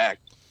crowd to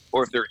react.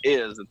 Or if there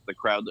is, it's the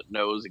crowd that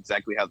knows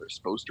exactly how they're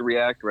supposed to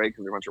react, right?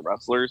 Because they're a bunch of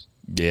wrestlers.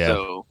 Yeah.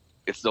 So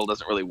it still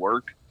doesn't really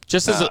work.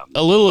 Just as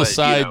a little but,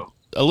 aside, you know,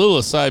 a little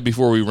aside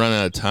before we run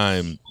out of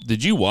time,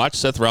 did you watch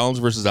Seth Rollins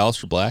versus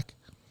Aleister Black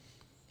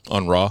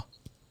on Raw?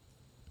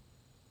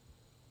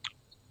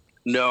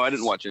 no, I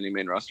didn't watch any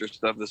main roster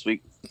stuff this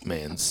week.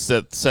 Man,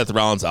 Seth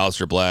Rollins,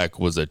 Aleister Black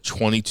was a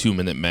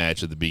 22-minute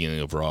match at the beginning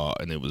of Raw,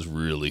 and it was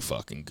really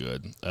fucking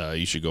good.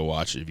 You should go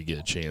watch it if you get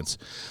a chance.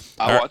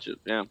 I'll watch it,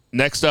 yeah.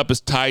 Next up is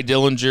Ty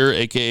Dillinger,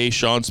 a.k.a.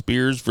 Shawn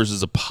Spears,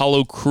 versus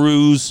Apollo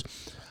Crews.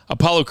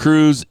 Apollo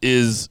Crews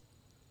is,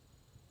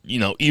 you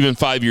know, even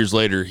 5 years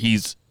later,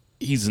 he's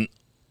an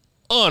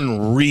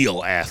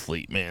unreal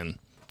athlete, man.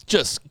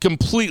 Just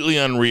completely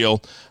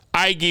unreal.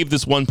 I gave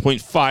this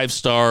 1.5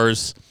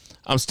 stars.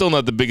 I'm still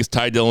not the biggest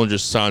Ty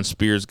Dillinger, Shawn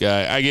Spears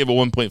guy. I gave it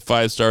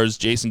 1.5 stars.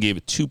 Jason gave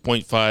it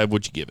 2.5.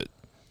 What'd you give it?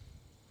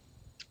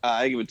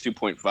 I give it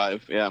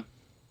 2.5, yeah.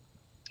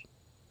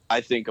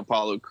 I think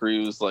Apollo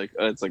Crews, like,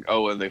 it's like,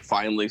 oh, are they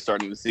finally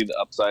starting to see the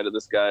upside of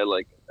this guy?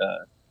 Like,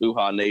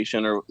 Uhaa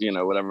Nation or, you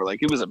know, whatever.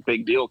 Like, it was a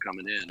big deal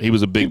coming in. He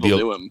was a big People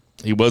deal. knew him.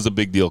 He was a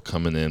big deal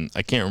coming in.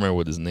 I can't remember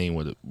what his name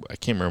was. I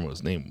can't remember what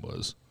his name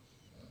was.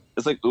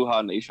 It's like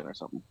Uhaa Nation or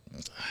something.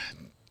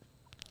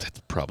 That's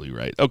probably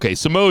right. Okay,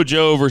 Samoa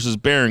Joe versus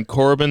Baron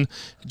Corbin.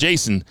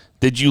 Jason,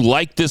 did you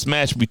like this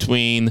match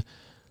between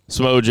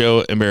Samoa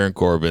Joe and Baron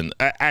Corbin?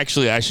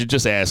 Actually, I should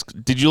just ask,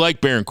 did you like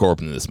Baron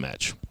Corbin in this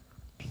match?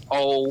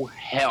 Oh,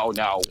 hell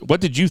no. What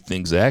did you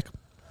think, Zach?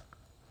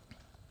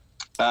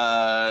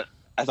 I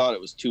thought it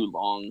was too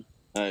long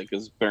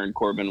because Baron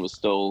Corbin was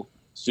still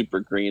super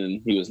green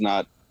and he was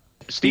not.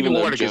 Stevie even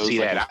though Wonder can Joe's see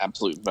like that. an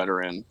absolute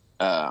veteran.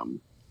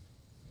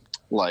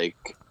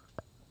 Like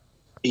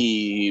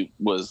he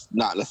was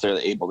not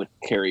necessarily able to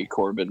carry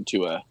Corbin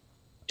to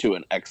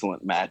an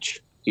excellent match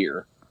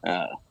here.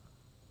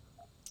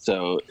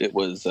 So it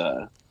was.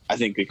 I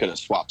think we could have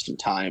swapped some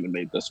time and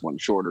made this one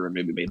shorter and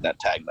maybe made that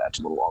tag match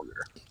a little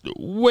longer.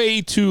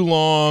 Way too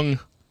long.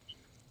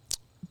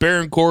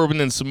 Baron Corbin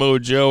and Samoa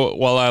Joe.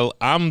 While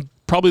I'm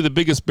probably the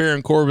biggest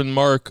Baron Corbin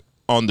mark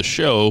on the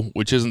show,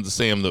 which isn't to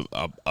say I'm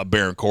a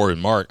Baron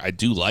Corbin mark. I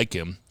do like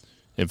him.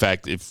 In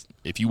fact,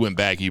 if you went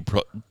back, you'd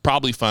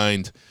probably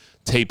find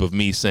tape of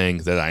me saying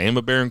that I am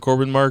a Baron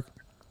Corbin mark.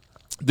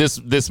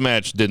 This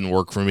match didn't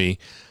work for me.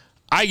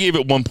 I gave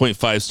it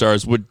 1.5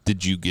 stars. What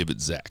did you give it,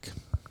 Zach?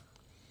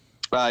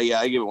 Yeah,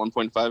 I give it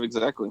 1.5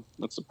 exactly.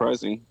 That's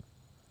surprising.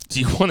 Do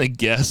you want to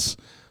guess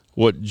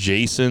what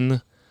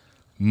Jason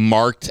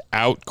marked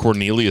out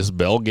Cornelius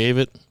Bell gave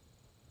it?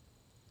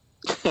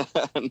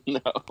 No.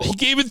 He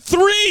gave it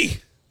 3.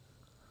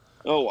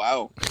 Oh,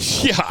 wow.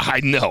 Yeah, I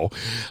know.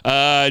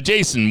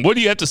 Jason, what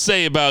do you have to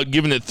say about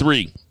giving it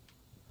 3?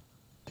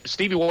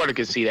 Stevie Wonder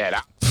can see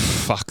that.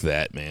 Fuck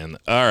that, man.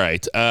 All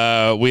right.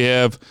 We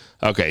have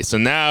okay, so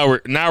now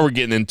we're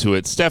getting into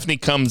it. Stephanie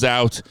comes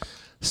out.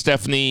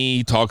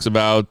 Stephanie talks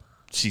about,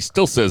 she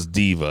still says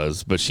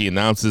divas, but she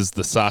announces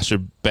the Sasha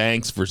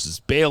Banks versus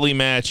Bayley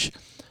match.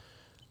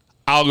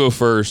 I'll go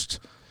first.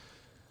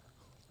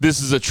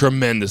 This is a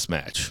tremendous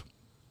match.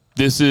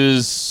 This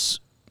is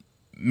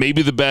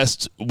maybe the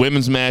best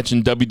women's match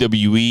in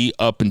WWE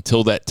up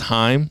until that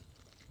time.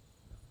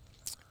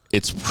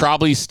 It's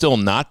probably still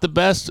not the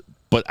best,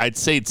 but I'd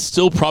say it's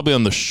still probably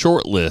on the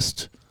short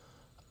list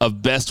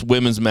of best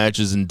women's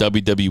matches in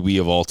WWE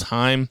of all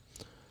time.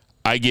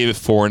 I gave it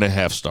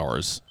 4.5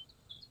 stars.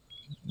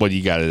 What do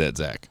you got it at,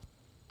 Zach?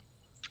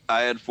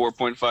 I had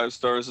 4.5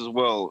 stars as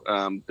well.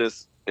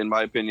 This, in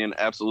my opinion,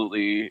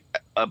 absolutely,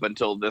 up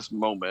until this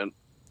moment,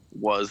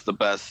 was the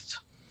best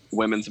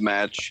women's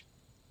match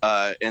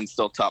and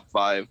still top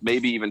 5,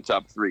 maybe even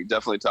top 3.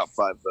 Definitely top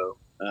 5,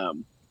 though.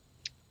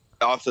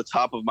 Off the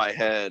top of my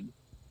head,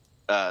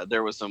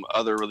 there was some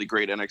other really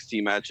great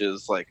NXT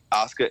matches like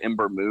Asuka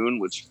Ember Moon,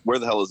 which, where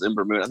the hell is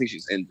Ember Moon? I think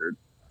she's injured.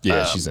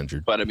 Yeah, she's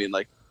injured. But I mean,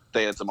 like,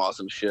 they had some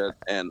awesome shit,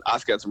 and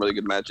Asuka had some really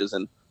good matches.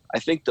 And I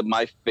think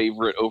my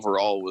favorite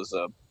overall was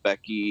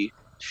Becky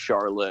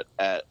Charlotte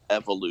at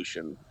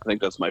Evolution. I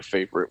think that's my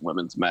favorite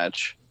women's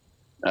match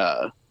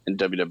in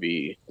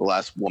WWE, the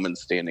last woman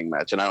standing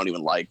match. And I don't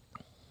even like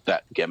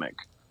that gimmick,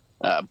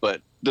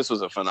 but this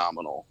was a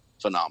phenomenal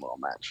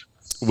match.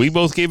 We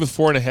both gave it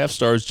 4.5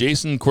 stars.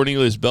 Jason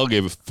Cornelius Bell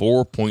gave it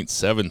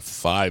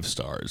 4.75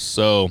 stars.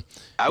 So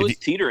I was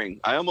teetering.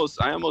 I almost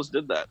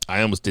did that.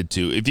 I almost did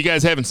too. If you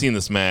guys haven't seen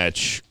this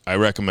match, I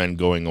recommend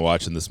going and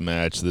watching this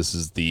match. This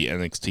is the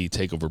NXT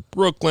TakeOver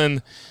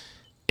Brooklyn.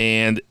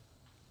 And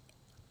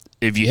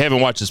if you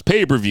haven't watched this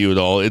pay-per-view at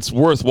all, it's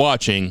worth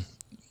watching.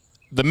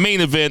 The main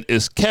event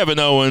is Kevin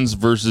Owens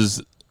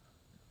versus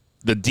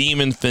the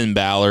Demon Finn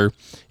Balor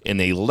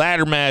in a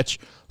ladder match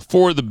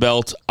for the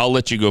belt. I'll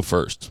let you go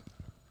first.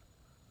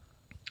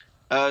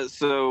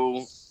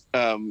 So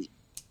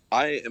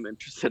I am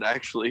interested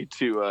actually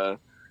to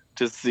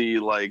to see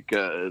like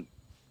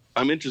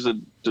I'm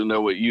interested to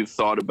know what you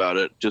thought about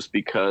it, just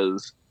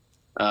because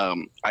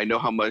I know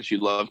how much you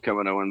love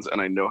Kevin Owens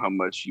and I know how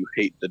much you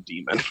hate the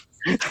Demon.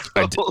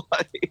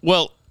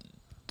 Well,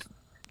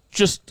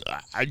 just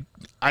I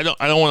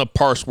don't want to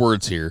parse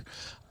words here.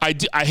 I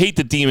hate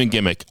the Demon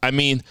gimmick. I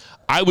mean,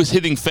 I was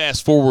hitting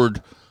fast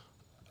forward.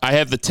 I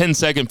have the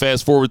 10-second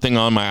fast forward thing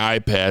on my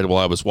iPad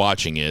while I was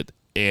watching it,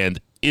 and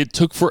it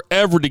took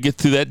forever to get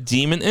through that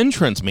Demon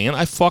entrance, man.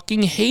 I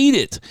fucking hate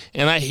it,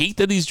 and I hate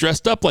that he's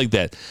dressed up like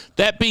that.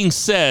 That being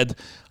said,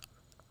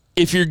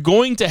 if you're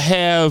going to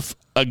have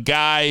a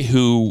guy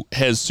who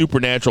has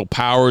supernatural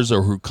powers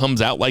or who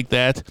comes out like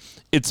that,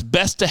 it's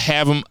best to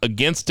have him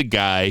against a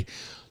guy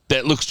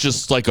that looks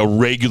just like a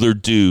regular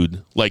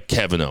dude like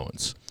Kevin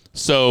Owens.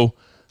 So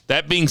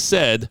that being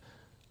said,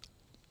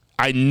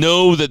 I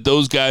know that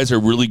those guys are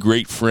really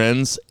great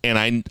friends,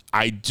 and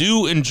I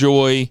do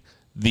enjoy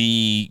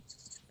the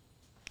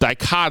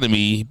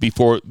dichotomy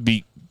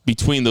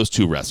between those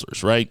two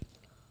wrestlers, right?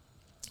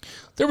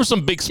 There were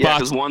some big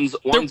spots. Yeah, because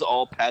one's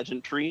all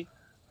pageantry,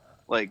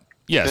 like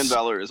yes. Finn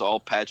Balor is all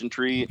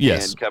pageantry,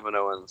 yes. and Kevin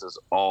Owens is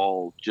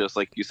all just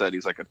like you said.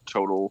 He's like a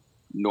total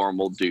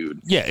normal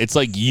dude. Yeah, it's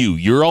like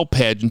you're all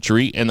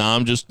pageantry, and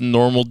I'm just a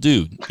normal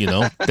dude. You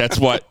know, that's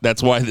why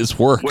this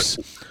works.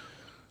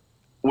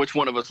 Which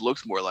one of us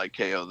looks more like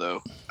KO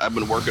though? I've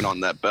been working on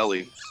that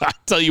belly. I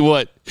tell you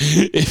what,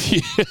 if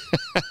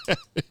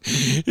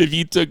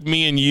you took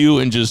me and you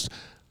and just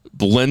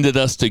blended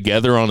us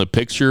together on a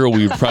picture,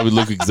 we would probably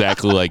look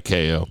exactly like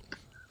KO.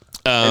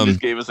 And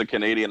just gave us a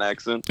Canadian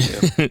accent.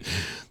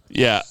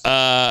 Yeah.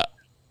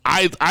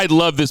 I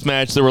love this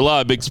match. There were a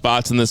lot of big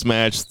spots in this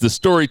match. The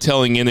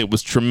storytelling in it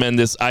was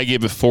tremendous. I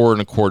gave it 4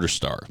 1/4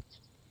 stars.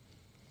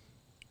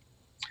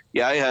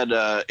 Yeah, I had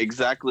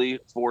exactly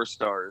 4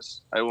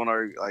 stars. I want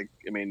to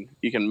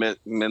you can mix,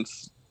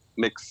 mince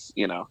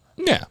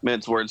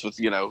words with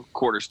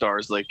quarter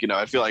stars. Like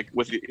I feel like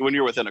when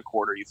you're within a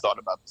quarter, you thought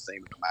about the same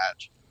in the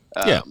match.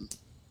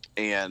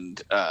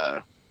 And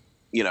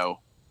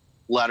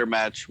ladder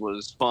match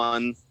was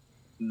fun.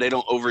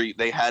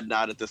 They had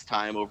not at this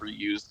time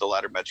overused the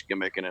ladder match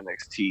gimmick in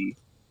NXT.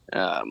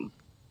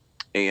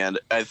 And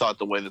I thought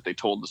the way that they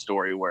told the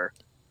story, where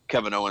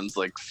Kevin Owens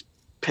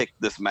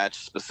picked this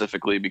match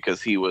specifically because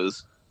he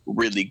was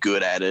really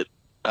good at it,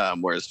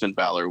 whereas Finn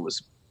Balor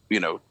was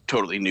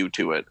totally new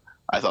to it.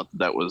 I thought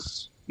that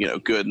was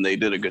good, and they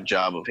did a good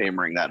job of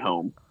hammering that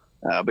home.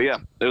 But yeah,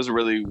 it was a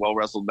really well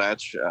wrestled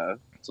match,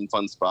 some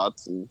fun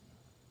spots, and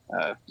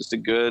just a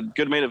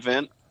good main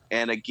event.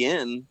 And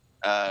again,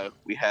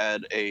 we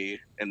had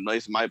in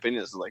my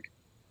opinion, this is like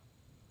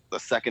the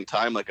second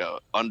time a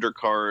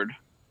undercard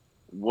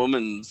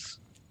women's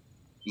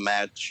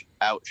match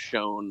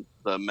outshone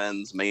the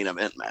men's main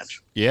event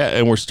match. Yeah,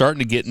 and we're starting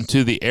to get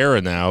into the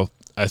era now.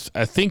 I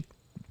think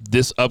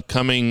this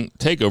upcoming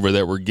takeover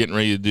that we're getting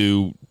ready to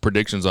do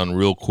predictions on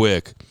real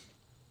quick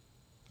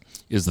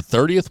is the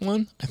 30th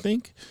one, I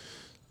think.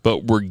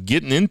 But we're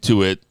getting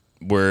into it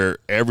where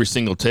every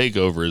single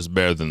takeover is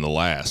better than the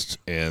last.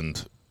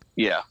 And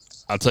yeah,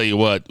 I'll tell you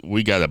what,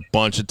 we got a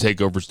bunch of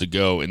takeovers to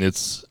go, and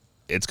it's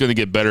going to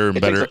get better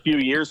and better. It takes a few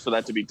years for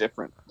that to be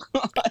different.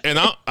 And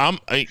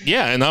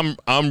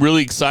I'm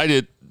really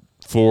excited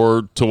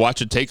to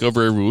watch a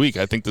takeover every week.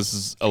 I think this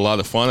is a lot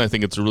of fun. I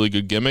think it's a really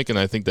good gimmick, and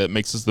I think that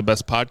makes us the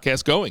best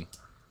podcast going.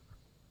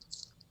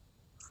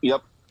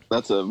 Yep,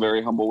 that's a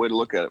very humble way to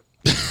look at it.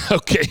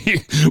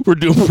 Okay, we're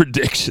doing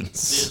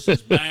predictions. This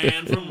is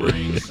Banned from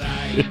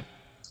Ringside.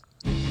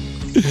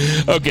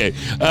 Okay,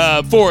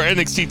 for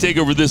NXT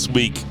TakeOver this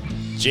week,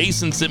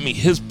 Jason sent me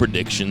his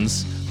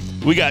predictions.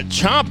 We got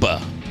Ciampa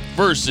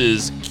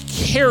versus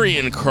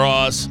Karrion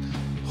Kross.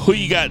 Who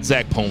you got,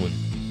 Zach Pullman?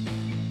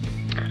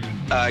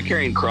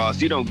 Karrion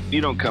Kross, you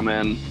don't come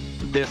in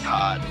this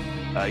hot.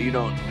 You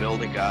don't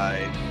build a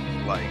guy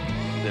like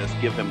this,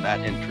 give him that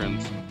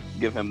entrance,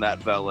 give him that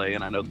valet,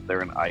 and I know that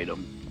they're an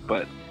item,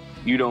 but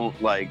you don't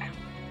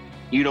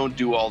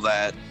do all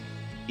that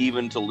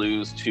even to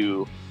lose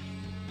to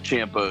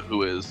Ciampa,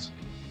 who is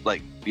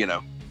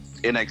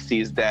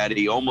NXT's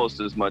daddy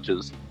almost as much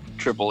as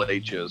Triple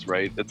H is,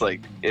 right? It's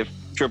like if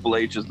Triple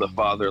H is the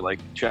father,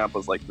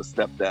 Ciampa's like the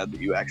stepdad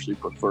that you actually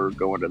prefer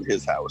going to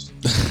his house.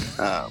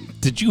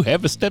 Did you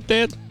have a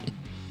stepdad?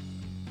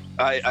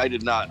 I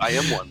did not. I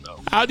am one though.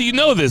 How do you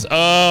know this?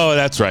 Oh,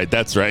 that's right.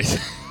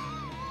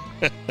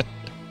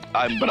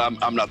 I'm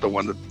not the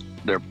one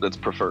that's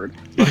preferred.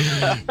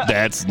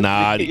 That's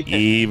not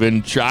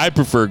even true. I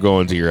prefer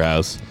going to your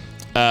house.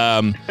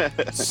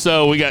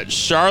 So we got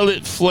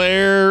Charlotte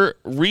Flair,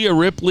 Rhea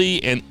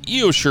Ripley, and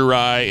Io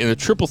Shirai in a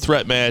triple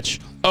threat match.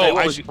 Oh,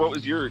 hey, what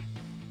was your?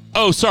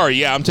 Oh, sorry.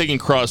 Yeah, I'm taking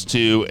Cross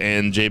 2,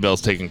 and J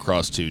Bell's taking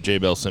Cross 2. J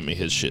Bell sent me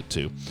his shit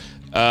too.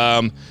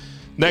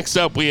 Next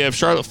up, we have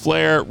Charlotte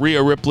Flair,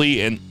 Rhea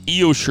Ripley, and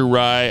Io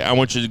Shirai. I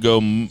want you to go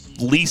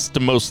least to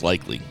most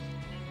likely.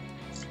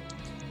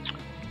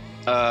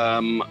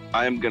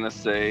 I'm gonna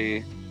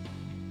say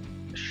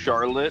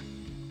Charlotte,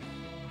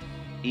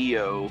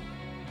 Io,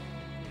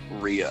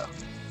 Rhea.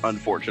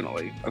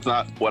 unfortunately. That's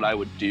not what I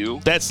would do.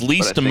 That's but I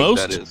least to think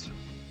most? That is.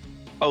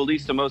 Oh,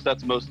 least to most.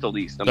 That's most to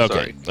least. I'm Okay.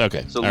 sorry.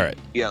 Okay. So, all right.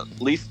 Yeah,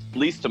 least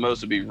to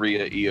most would be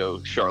Rhea,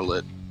 Io,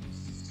 Charlotte.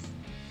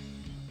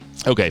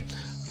 Okay.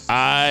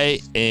 I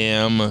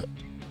am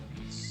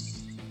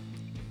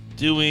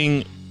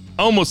doing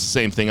almost the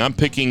same thing. I'm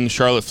picking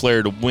Charlotte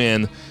Flair to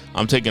win.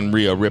 I'm taking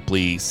Rhea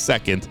Ripley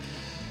second.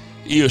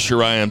 Io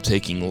Shirai I'm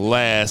taking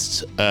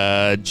last.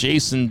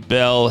 Jason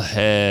Bell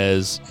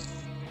has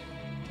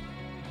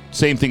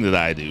same thing that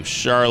I do.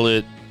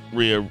 Charlotte,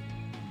 Rhea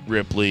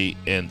Ripley,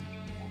 and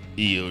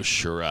Io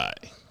Shirai.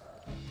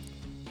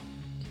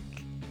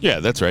 Yeah,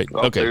 that's right.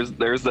 Well, okay.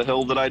 There's the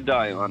hill that I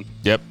die on.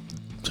 Yep.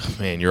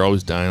 Man, you're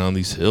always dying on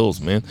these hills,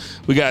 man.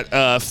 We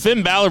got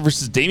Finn Balor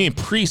versus Damian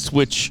Priest,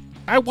 which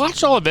I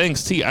watched all of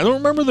NXT. I don't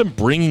remember them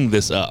bringing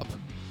this up.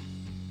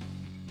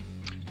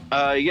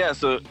 Yeah,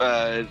 so,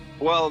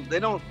 well, they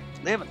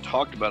haven't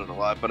talked about it a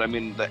lot, but I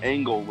mean, the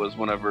angle was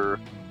whenever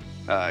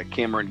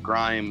Cameron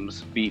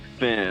Grimes beat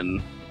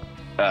Finn,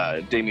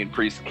 Damian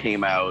Priest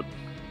came out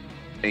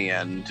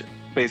and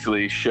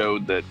basically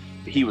showed that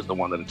he was the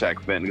one that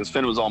attacked Finn, because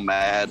Finn was all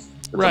mad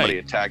that somebody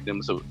attacked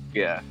him, so,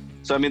 yeah.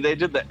 So, I mean, they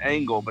did the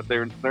angle, but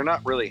they're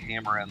not really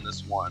hammering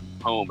this one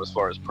home as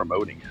far as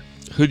promoting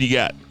it. Who do you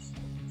got?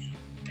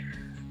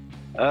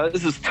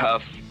 This is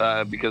tough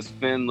because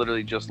Finn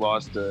literally just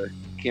lost to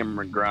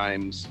Cameron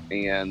Grimes,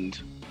 and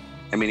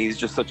I mean, he's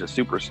just such a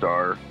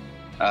superstar.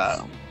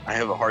 I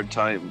have a hard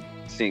time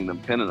seeing them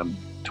pinning him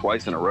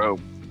twice in a row.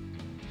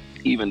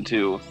 Even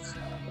to,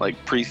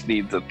 like, Priest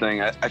needs a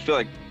thing. I feel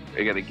like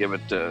I got to give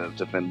it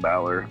to Finn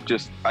Balor.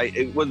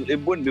 It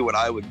wouldn't be what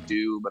I would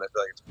do, but I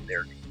feel like it's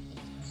their game.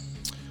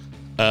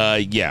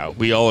 Yeah,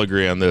 we all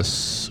agree on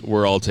this.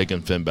 We're all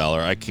taking Finn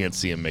Balor. I can't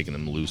see him making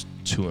him lose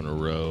 2 in a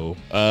row.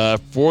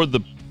 For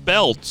the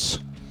belts,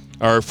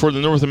 or for the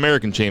North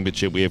American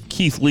Championship, we have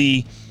Keith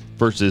Lee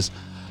versus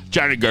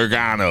Johnny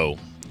Gargano.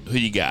 Who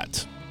you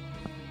got?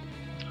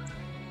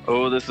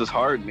 Oh, this is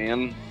hard,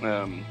 man.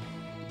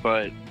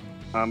 But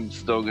I'm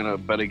still going to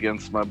bet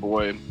against my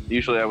boy.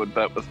 Usually I would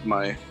bet with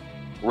my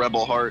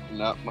rebel heart and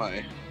not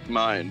my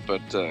mind,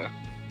 but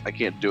I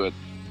can't do it.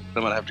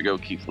 I'm going to have to go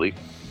Keith Lee.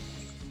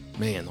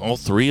 Man, all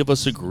three of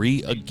us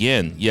agree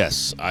again.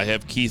 Yes, I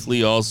have Keith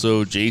Lee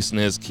also. Jason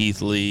has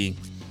Keith Lee.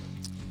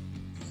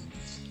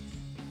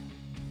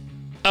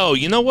 Oh,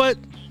 you know what?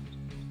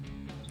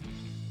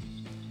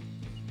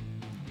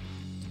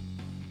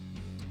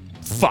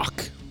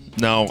 Fuck.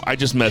 No, I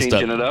just messed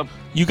Changing up. it up?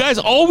 You guys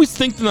always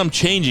think that I'm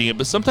changing it,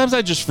 but sometimes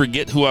I just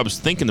forget who I was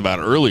thinking about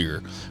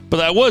earlier. But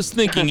I was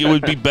thinking it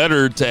would be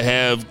better to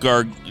have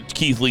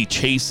Keith Lee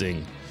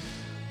chasing.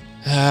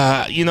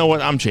 You know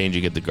what? I'm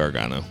changing it to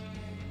Gargano.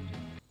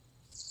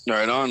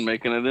 Right on,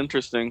 making it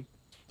interesting.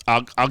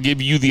 I'll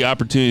give you the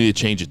opportunity to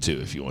change it too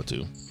if you want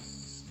to.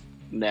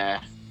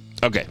 Nah.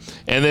 Okay.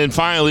 And then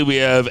finally we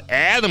have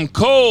Adam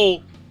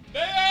Cole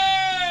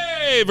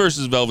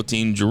versus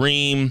Velveteen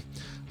Dream.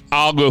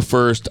 I'll go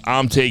first.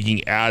 I'm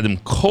taking Adam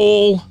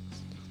Cole.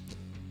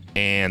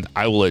 And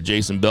I will let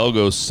Jason Bell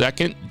go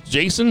second.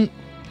 Jason,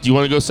 do you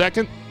want to go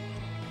second?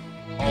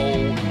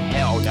 Oh,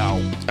 hell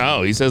no.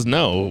 Oh, he says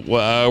no.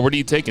 What are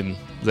you taking,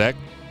 Zach?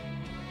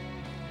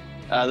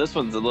 This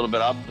one's a little bit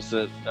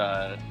opposite,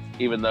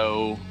 even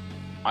though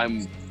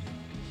I'm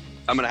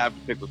gonna have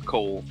to pick with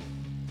Cole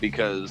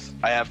because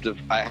I have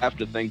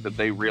to think that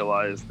they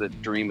realize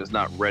that Dream is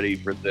not ready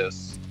for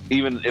this.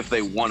 Even if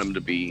they want him to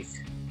be,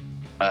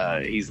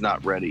 he's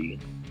not ready.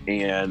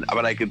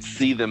 But I could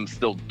see them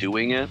still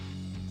doing it,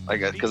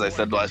 because I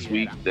said last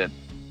week that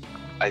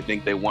I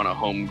think they want a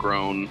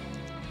homegrown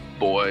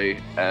boy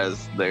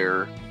as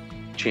their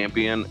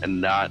champion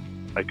and not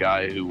a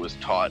guy who was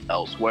taught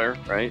elsewhere,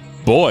 right?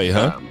 Boy,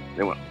 huh?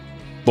 They went,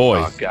 Boy.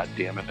 oh, God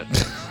damn it.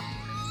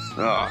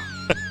 Oh,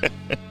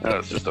 that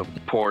was just a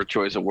poor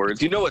choice of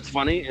words. You know what's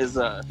funny is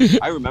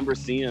I remember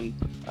seeing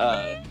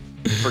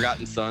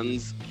Forgotten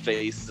Sons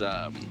face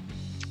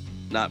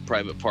not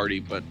Private Party,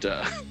 but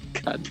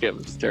God damn,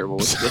 it's terrible.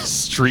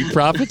 Street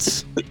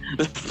Profits?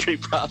 The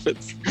Street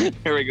Profits.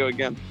 Here we go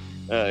again.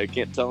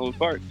 Can't tell them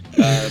apart.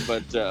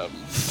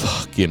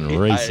 Fucking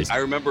racist. I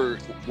remember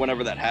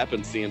whenever that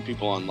happened, seeing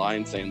people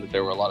online saying that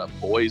there were a lot of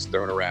boys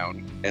thrown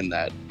around in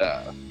that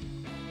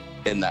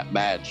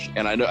match.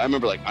 And I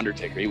remember, like,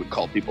 Undertaker, he would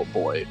call people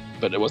boy,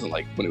 but it wasn't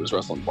like when he was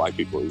wrestling black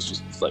people, it was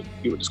just like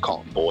he would just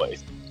call them boy,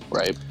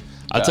 right?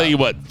 I'll tell you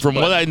what, from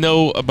what I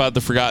know about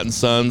the Forgotten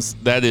Sons,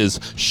 that is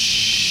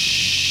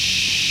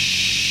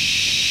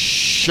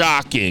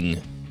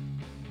shocking.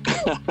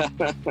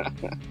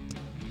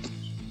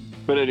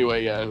 But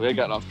anyway, yeah, they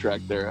got off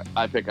track there.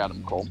 I pick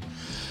Adam Cole.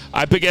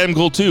 I pick Adam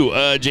Cole too.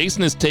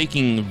 Jason is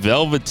taking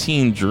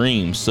Velveteen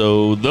Dream.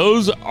 So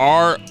those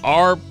are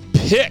our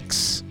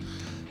picks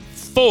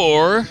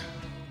for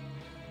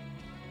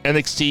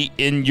NXT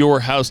In Your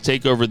House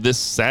TakeOver this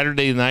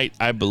Saturday night,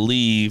 I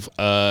believe.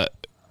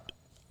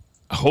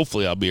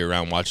 Hopefully I'll be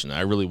around watching it.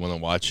 I really want to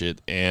watch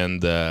it.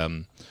 And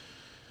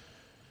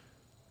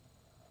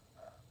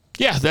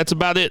yeah, that's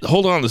about it.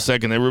 Hold on a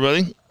second,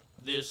 everybody.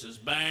 This is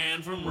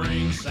Banned from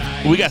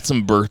Ringside. We got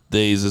some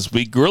birthdays this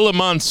week. Gorilla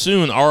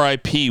Monsoon,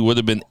 R.I.P., would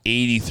have been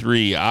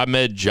 83.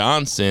 Ahmed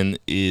Johnson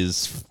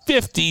is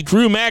 50.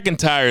 Drew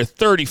McIntyre,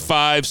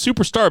 35.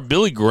 Superstar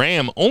Billy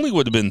Graham only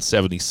would have been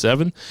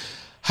 77.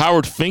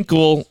 Howard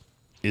Finkel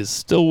is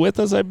still with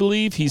us, I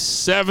believe. He's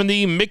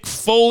 70. Mick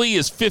Foley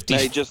is 50.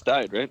 He just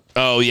died, right?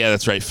 Oh, yeah,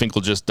 that's right.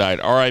 Finkel just died.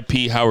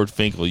 R.I.P. Howard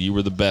Finkel. You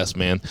were the best,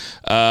 man.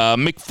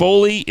 Mick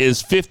Foley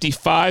is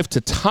 55.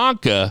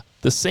 Tatanka,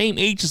 the same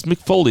age as Mick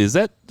Foley. Does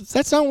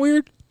that sound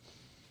weird?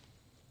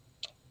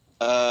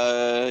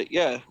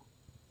 Yeah,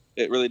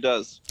 it really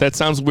does. That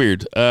sounds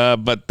weird,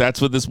 but that's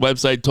what this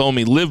website told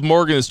me. Liv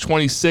Morgan is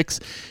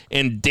 26,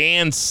 and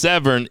Dan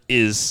Severn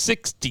is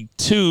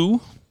 62.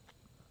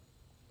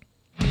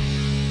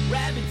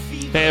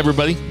 Hey,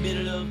 everybody.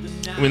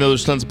 We know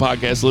there's tons of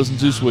podcasts to listen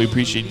to, so we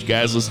appreciate you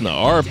guys listening to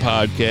our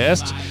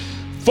podcast.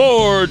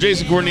 For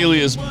Jason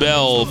Cornelius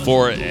Bell,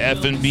 for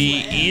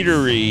F&B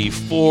Eatery,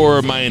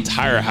 for my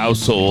entire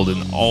household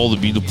and all the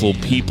beautiful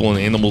people and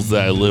animals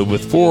that I live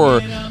with, for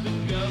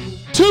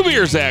Two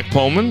Beer Zach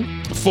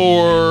Pullman,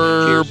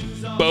 for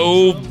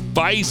Bo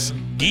Vice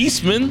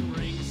Geisman.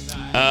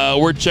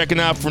 We're checking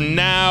out for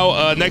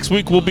now. Next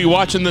week, we'll be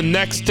watching the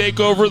next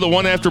takeover, the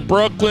one after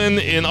Brooklyn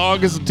in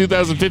August of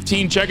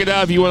 2015. Check it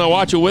out if you want to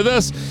watch it with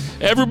us.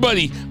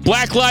 Everybody,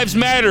 Black Lives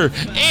Matter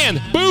and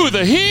boo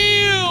the heat!